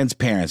commitment to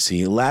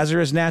transparency,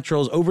 Lazarus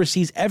Naturals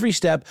oversees every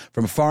step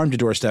from farm to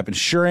doorstep,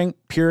 ensuring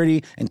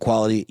purity and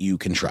quality you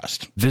can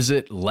trust.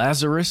 Visit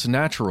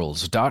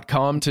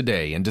LazarusNaturals.com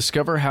today and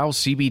discover how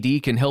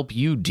CBD can help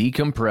you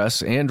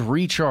decompress and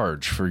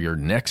recharge for your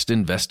next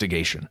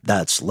investigation.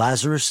 That's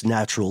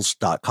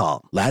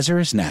LazarusNaturals.com.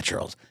 Lazarus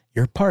Naturals,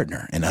 your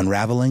partner in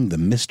unraveling the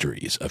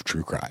mysteries of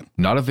true crime.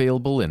 Not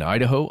available in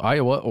Idaho,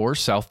 Iowa, or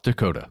South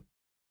Dakota.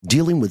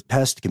 Dealing with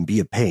pests can be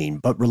a pain,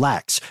 but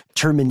relax.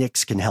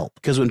 Terminix can help.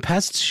 Because when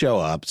pests show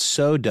up,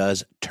 so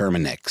does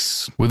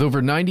Terminix. With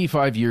over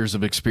 95 years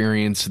of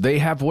experience, they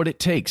have what it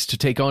takes to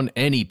take on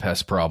any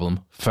pest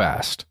problem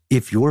fast.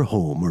 If your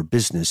home or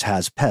business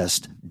has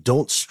pests,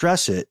 don't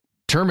stress it.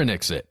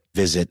 Terminix it.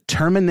 Visit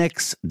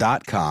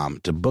Terminix.com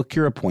to book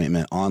your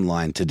appointment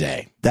online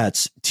today.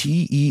 That's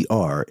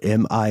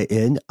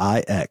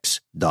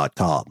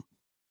TERMINIX.com.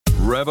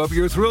 Rev up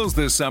your thrills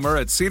this summer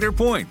at Cedar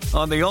Point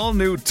on the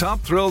all-new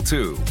Top Thrill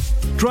 2.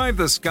 Drive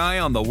the sky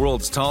on the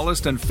world's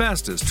tallest and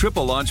fastest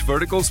triple-launch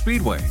vertical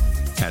speedway.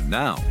 And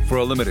now, for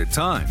a limited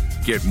time,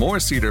 get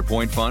more Cedar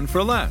Point fun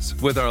for less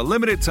with our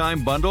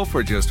limited-time bundle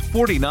for just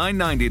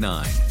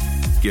 $49.99.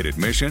 Get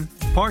admission,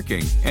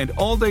 parking, and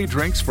all-day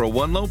drinks for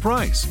one low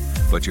price.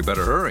 But you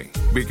better hurry,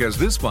 because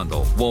this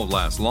bundle won't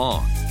last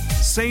long.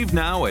 Save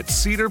now at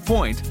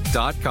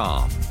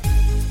cedarpoint.com.